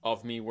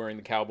of me wearing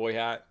the cowboy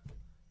hat,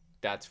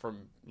 that's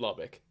from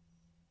Lubbock.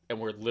 And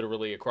we're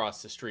literally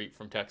across the street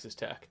from Texas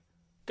Tech.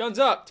 Guns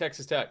up,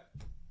 Texas Tech.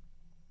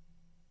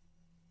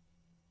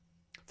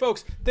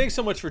 Folks, thanks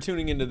so much for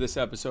tuning into this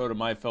episode of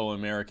My Fellow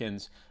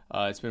Americans.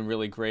 It's been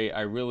really great.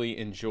 I really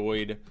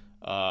enjoyed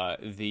well,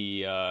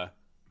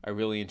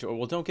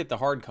 don't get the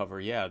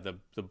hardcover. Yeah,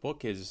 the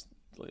book is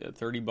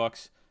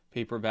 $30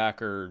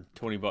 paperback or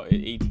 $20,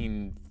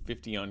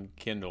 $18.50 on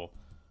Kindle.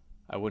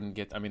 I wouldn't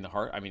get,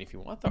 if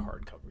you want the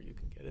hardcover, you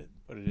can get it,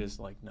 but it is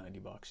like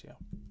 $90, yeah.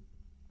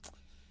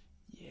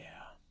 Yeah.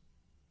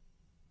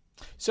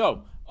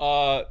 So,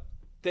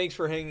 thanks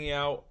for hanging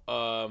out.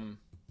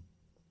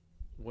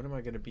 When am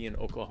I going to be in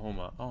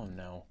Oklahoma? Oh,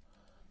 no.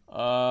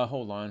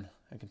 Hold on.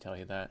 I can tell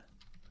you that.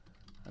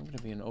 I'm going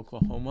to be in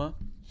Oklahoma.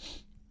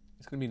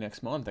 It's going to be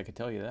next month. I can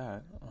tell you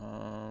that.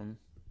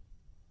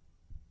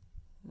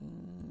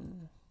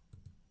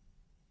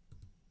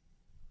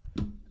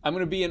 I'm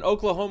going to be in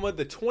Oklahoma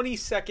the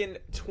 22nd,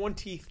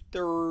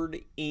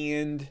 23rd,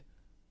 and...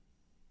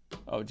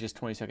 just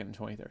 22nd and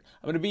 23rd.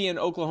 I'm going to be in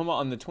Oklahoma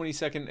on the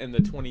 22nd and the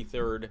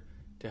 23rd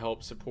to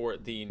help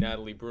support the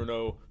Natalie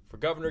Bruno for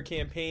Governor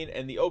campaign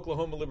and the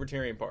Oklahoma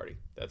Libertarian Party.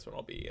 That's when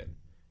I'll be in.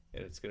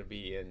 And it's going to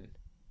be in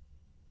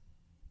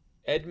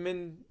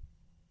Edmond,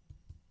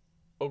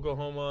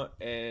 Oklahoma,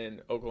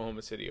 and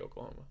Oklahoma City,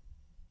 Oklahoma.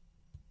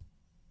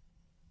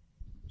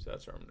 So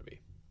that's where I'm going to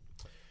be.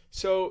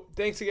 So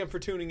thanks again for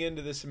tuning in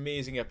to this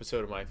amazing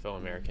episode of My Fellow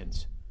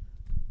Americans.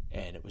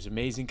 And it was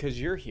amazing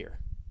because you're here.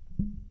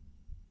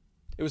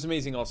 It was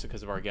amazing also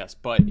because of our guests,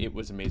 but it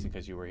was amazing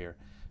because you were here.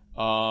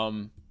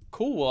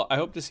 Cool. Well, I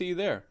hope to see you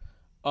there.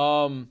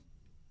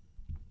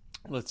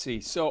 Let's see.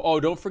 So,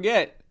 don't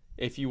forget,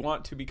 if you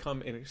want to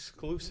become an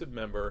exclusive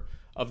member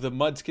of the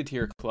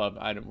Mudsketeer Club,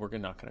 we're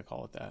not going to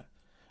call it that.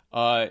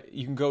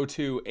 You can go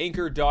to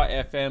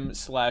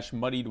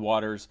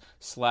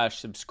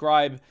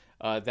anchor.fm/muddiedwaters/subscribe.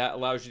 That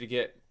allows you to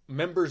get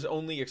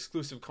members-only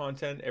exclusive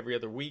content every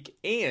other week,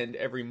 and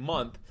every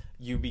month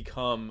you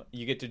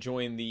get to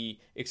join the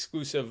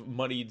exclusive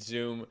Muddied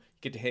Zoom. You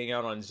get to hang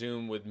out on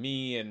Zoom with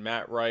me and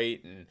Matt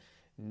Wright and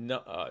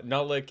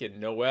Nullick and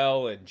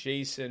Noel and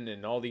Jason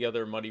and all the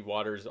other Muddy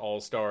Waters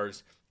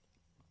All-Stars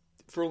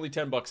for only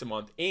 $10 a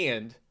month.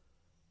 And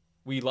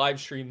we live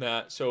stream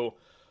that, so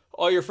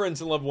all your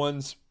friends and loved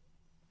ones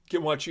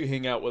can watch you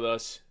hang out with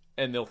us,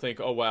 and they'll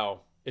think, oh wow,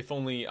 if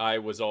only I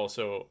was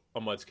also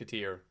a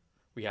Mudsketeer.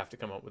 We have to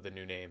come up with a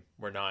new name.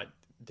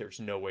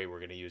 There's no way we're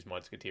going to use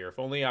Mudsketeer. If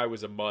only I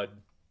was a Muddied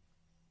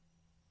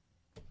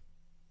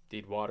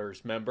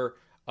Waters member,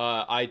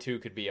 I too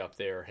could be up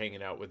there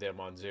hanging out with them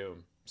on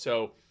Zoom.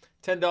 So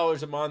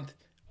 $10 a month,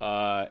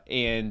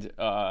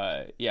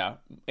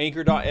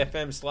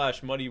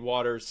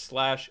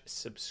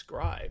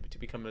 anchor.fm/muddiedwaters/subscribe to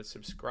become a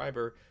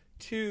subscriber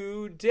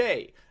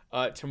today.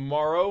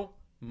 Tomorrow,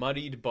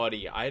 Muddied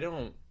Buddy.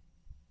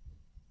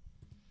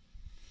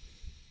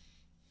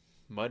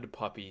 Mud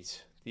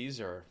puppies. We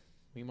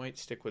might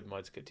stick with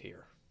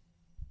Mudsketeer.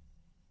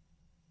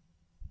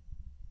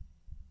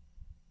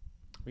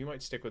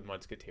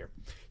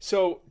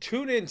 So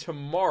tune in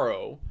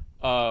tomorrow.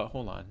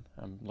 Hold on.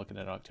 I'm looking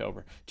at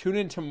October. Tune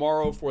in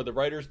tomorrow for the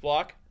Writer's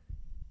Block.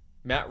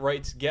 Matt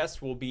Wright's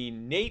guest will be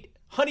Nate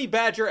Honey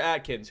Badger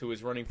Atkins, who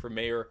is running for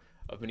mayor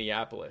of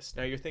Minneapolis.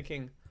 Now you're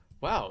thinking,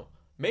 wow,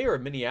 mayor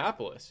of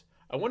Minneapolis.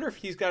 I wonder if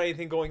he's got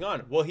anything going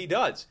on. Well, he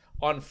does.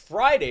 On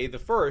Friday, the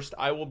 1st,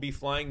 I will be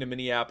flying to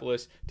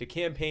Minneapolis to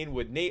campaign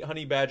with Nate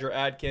Honey Badger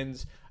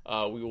Atkins.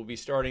 We will be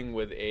starting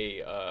with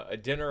a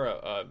dinner,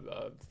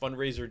 a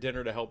fundraiser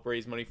dinner to help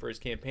raise money for his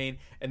campaign.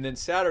 And then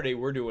Saturday,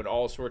 we're doing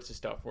all sorts of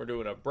stuff. We're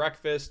doing a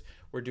breakfast.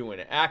 We're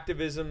doing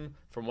activism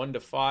from 1 to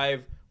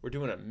 5. We're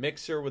doing a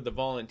mixer with the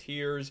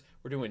volunteers.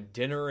 We're doing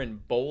dinner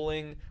and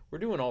bowling. We're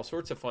doing all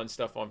sorts of fun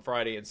stuff on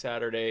Friday and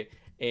Saturday.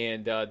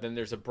 And then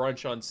there's a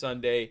brunch on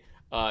Sunday.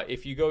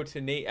 If you go to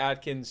Nate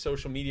Atkins'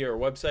 social media or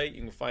website,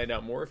 you can find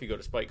out more. If you go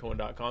to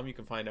spikecohen.com, you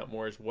can find out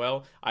more as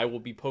well. I will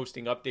be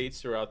posting updates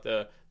throughout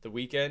the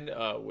weekend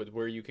with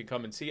where you can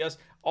come and see us.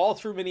 All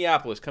through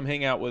Minneapolis, come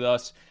hang out with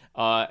us.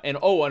 And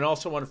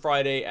also on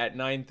Friday at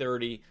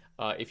 9:30,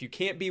 if you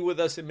can't be with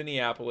us in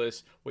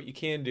Minneapolis, what you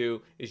can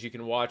do is you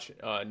can watch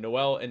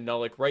Noel and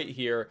Nullick right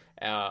here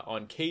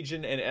on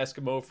Cajun and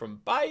Eskimo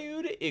from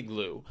Bayou to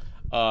Igloo.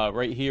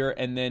 Right here.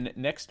 And then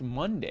next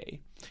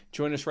Monday,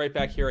 join us right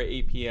back here at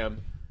 8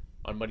 p.m.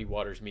 on Muddy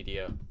Waters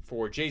Media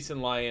for Jason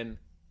Lyon,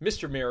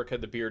 Mr. America,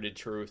 The Bearded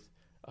Truth.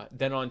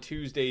 Then on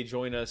Tuesday,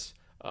 join us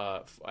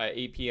at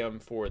 8 p.m.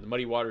 for the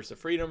Muddy Waters of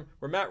Freedom,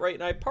 where Matt Wright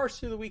and I parse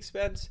through the week's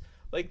events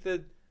like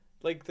the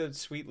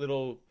sweet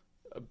little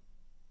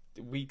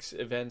week's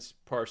events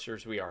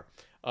parsers we are.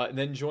 And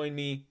then join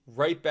me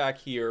right back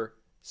here,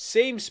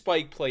 same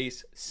spike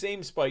place,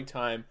 same spike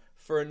time,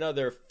 for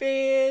another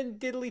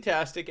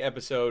fan-diddly-tastic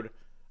episode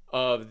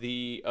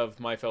of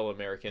my fellow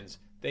Americans.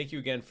 Thank you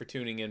again for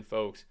tuning in,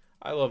 folks.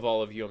 I love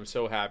all of you. I'm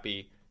so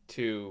happy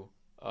to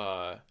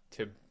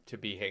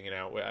be hanging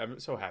out with. I'm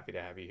so happy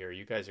to have you here.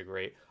 You guys are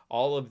great.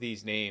 All of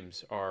these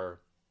names are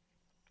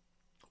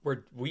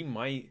where we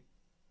might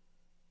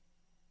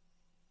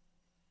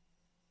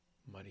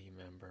Muddy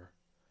member.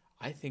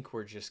 I think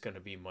we're just going to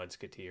be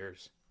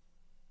Mudsketeers.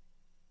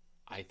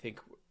 I think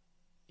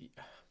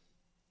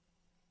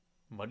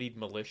Muddied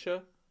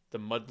Militia, the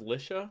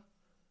Mudlitia.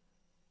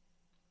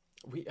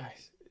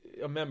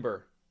 A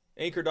member.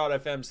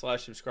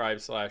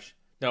 Anchor.fm/subscribe/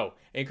 no,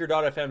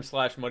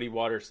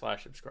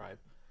 Anchor.fm/muddywater/subscribe.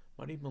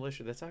 Muddied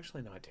Militia, that's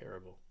actually not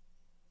terrible.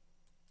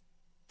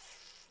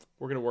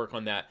 We're going to work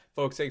on that.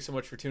 Folks, thanks so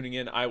much for tuning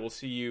in. I will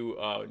see you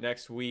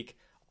next week.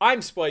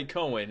 I'm Spike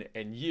Cohen,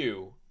 and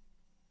you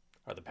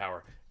are the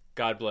power.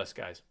 God bless,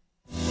 guys.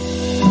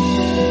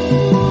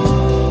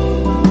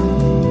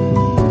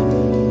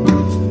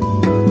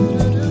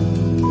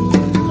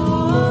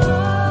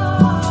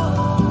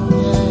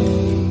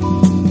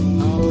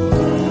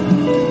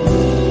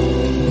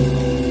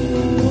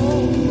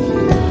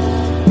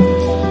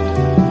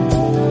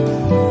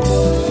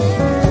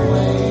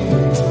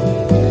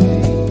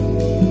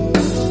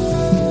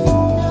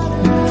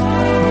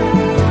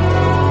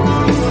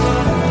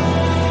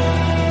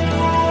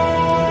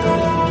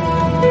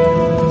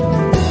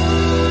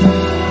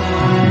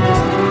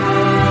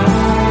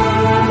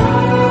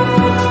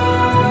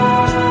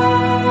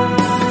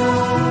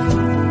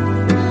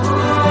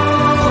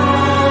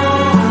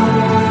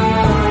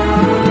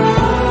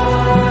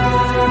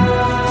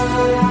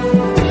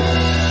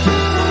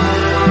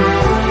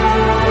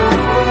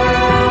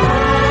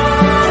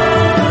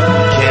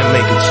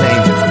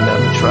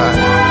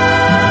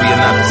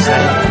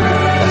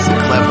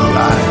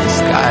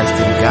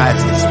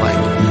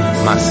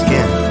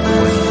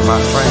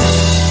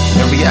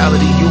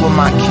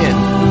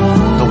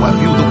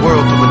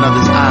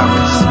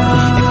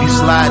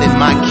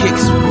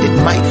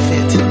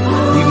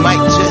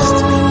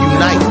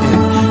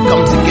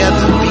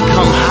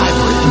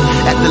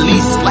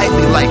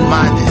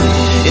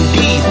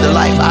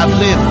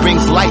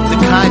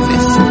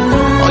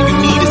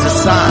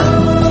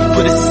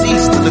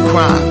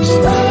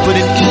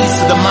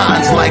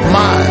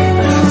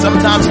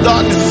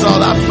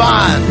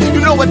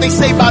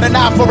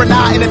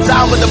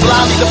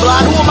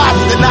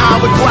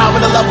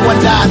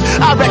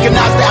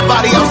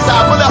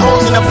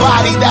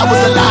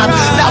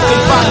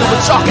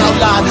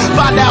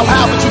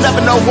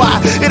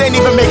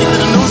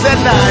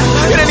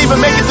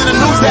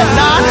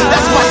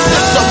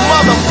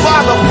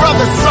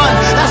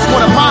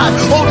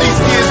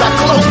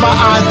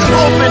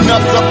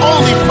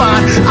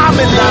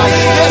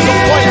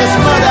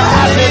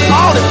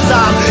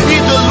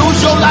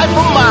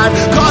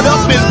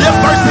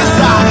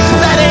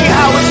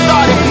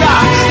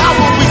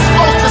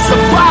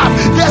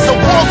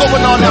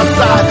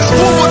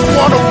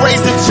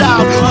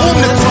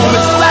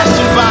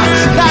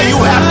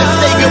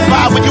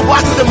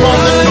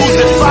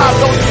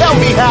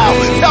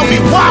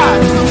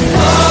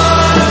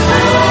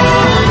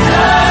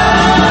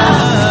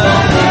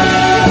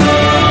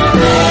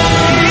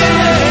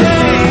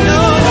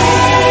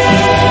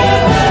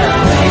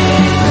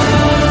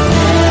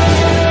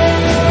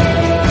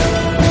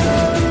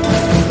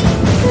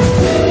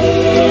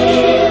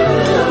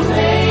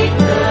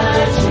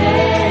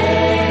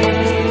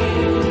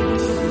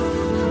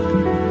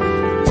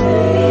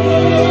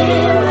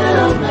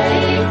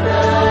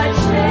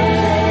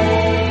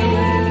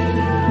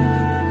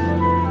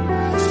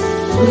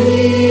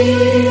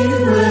 We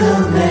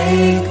will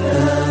make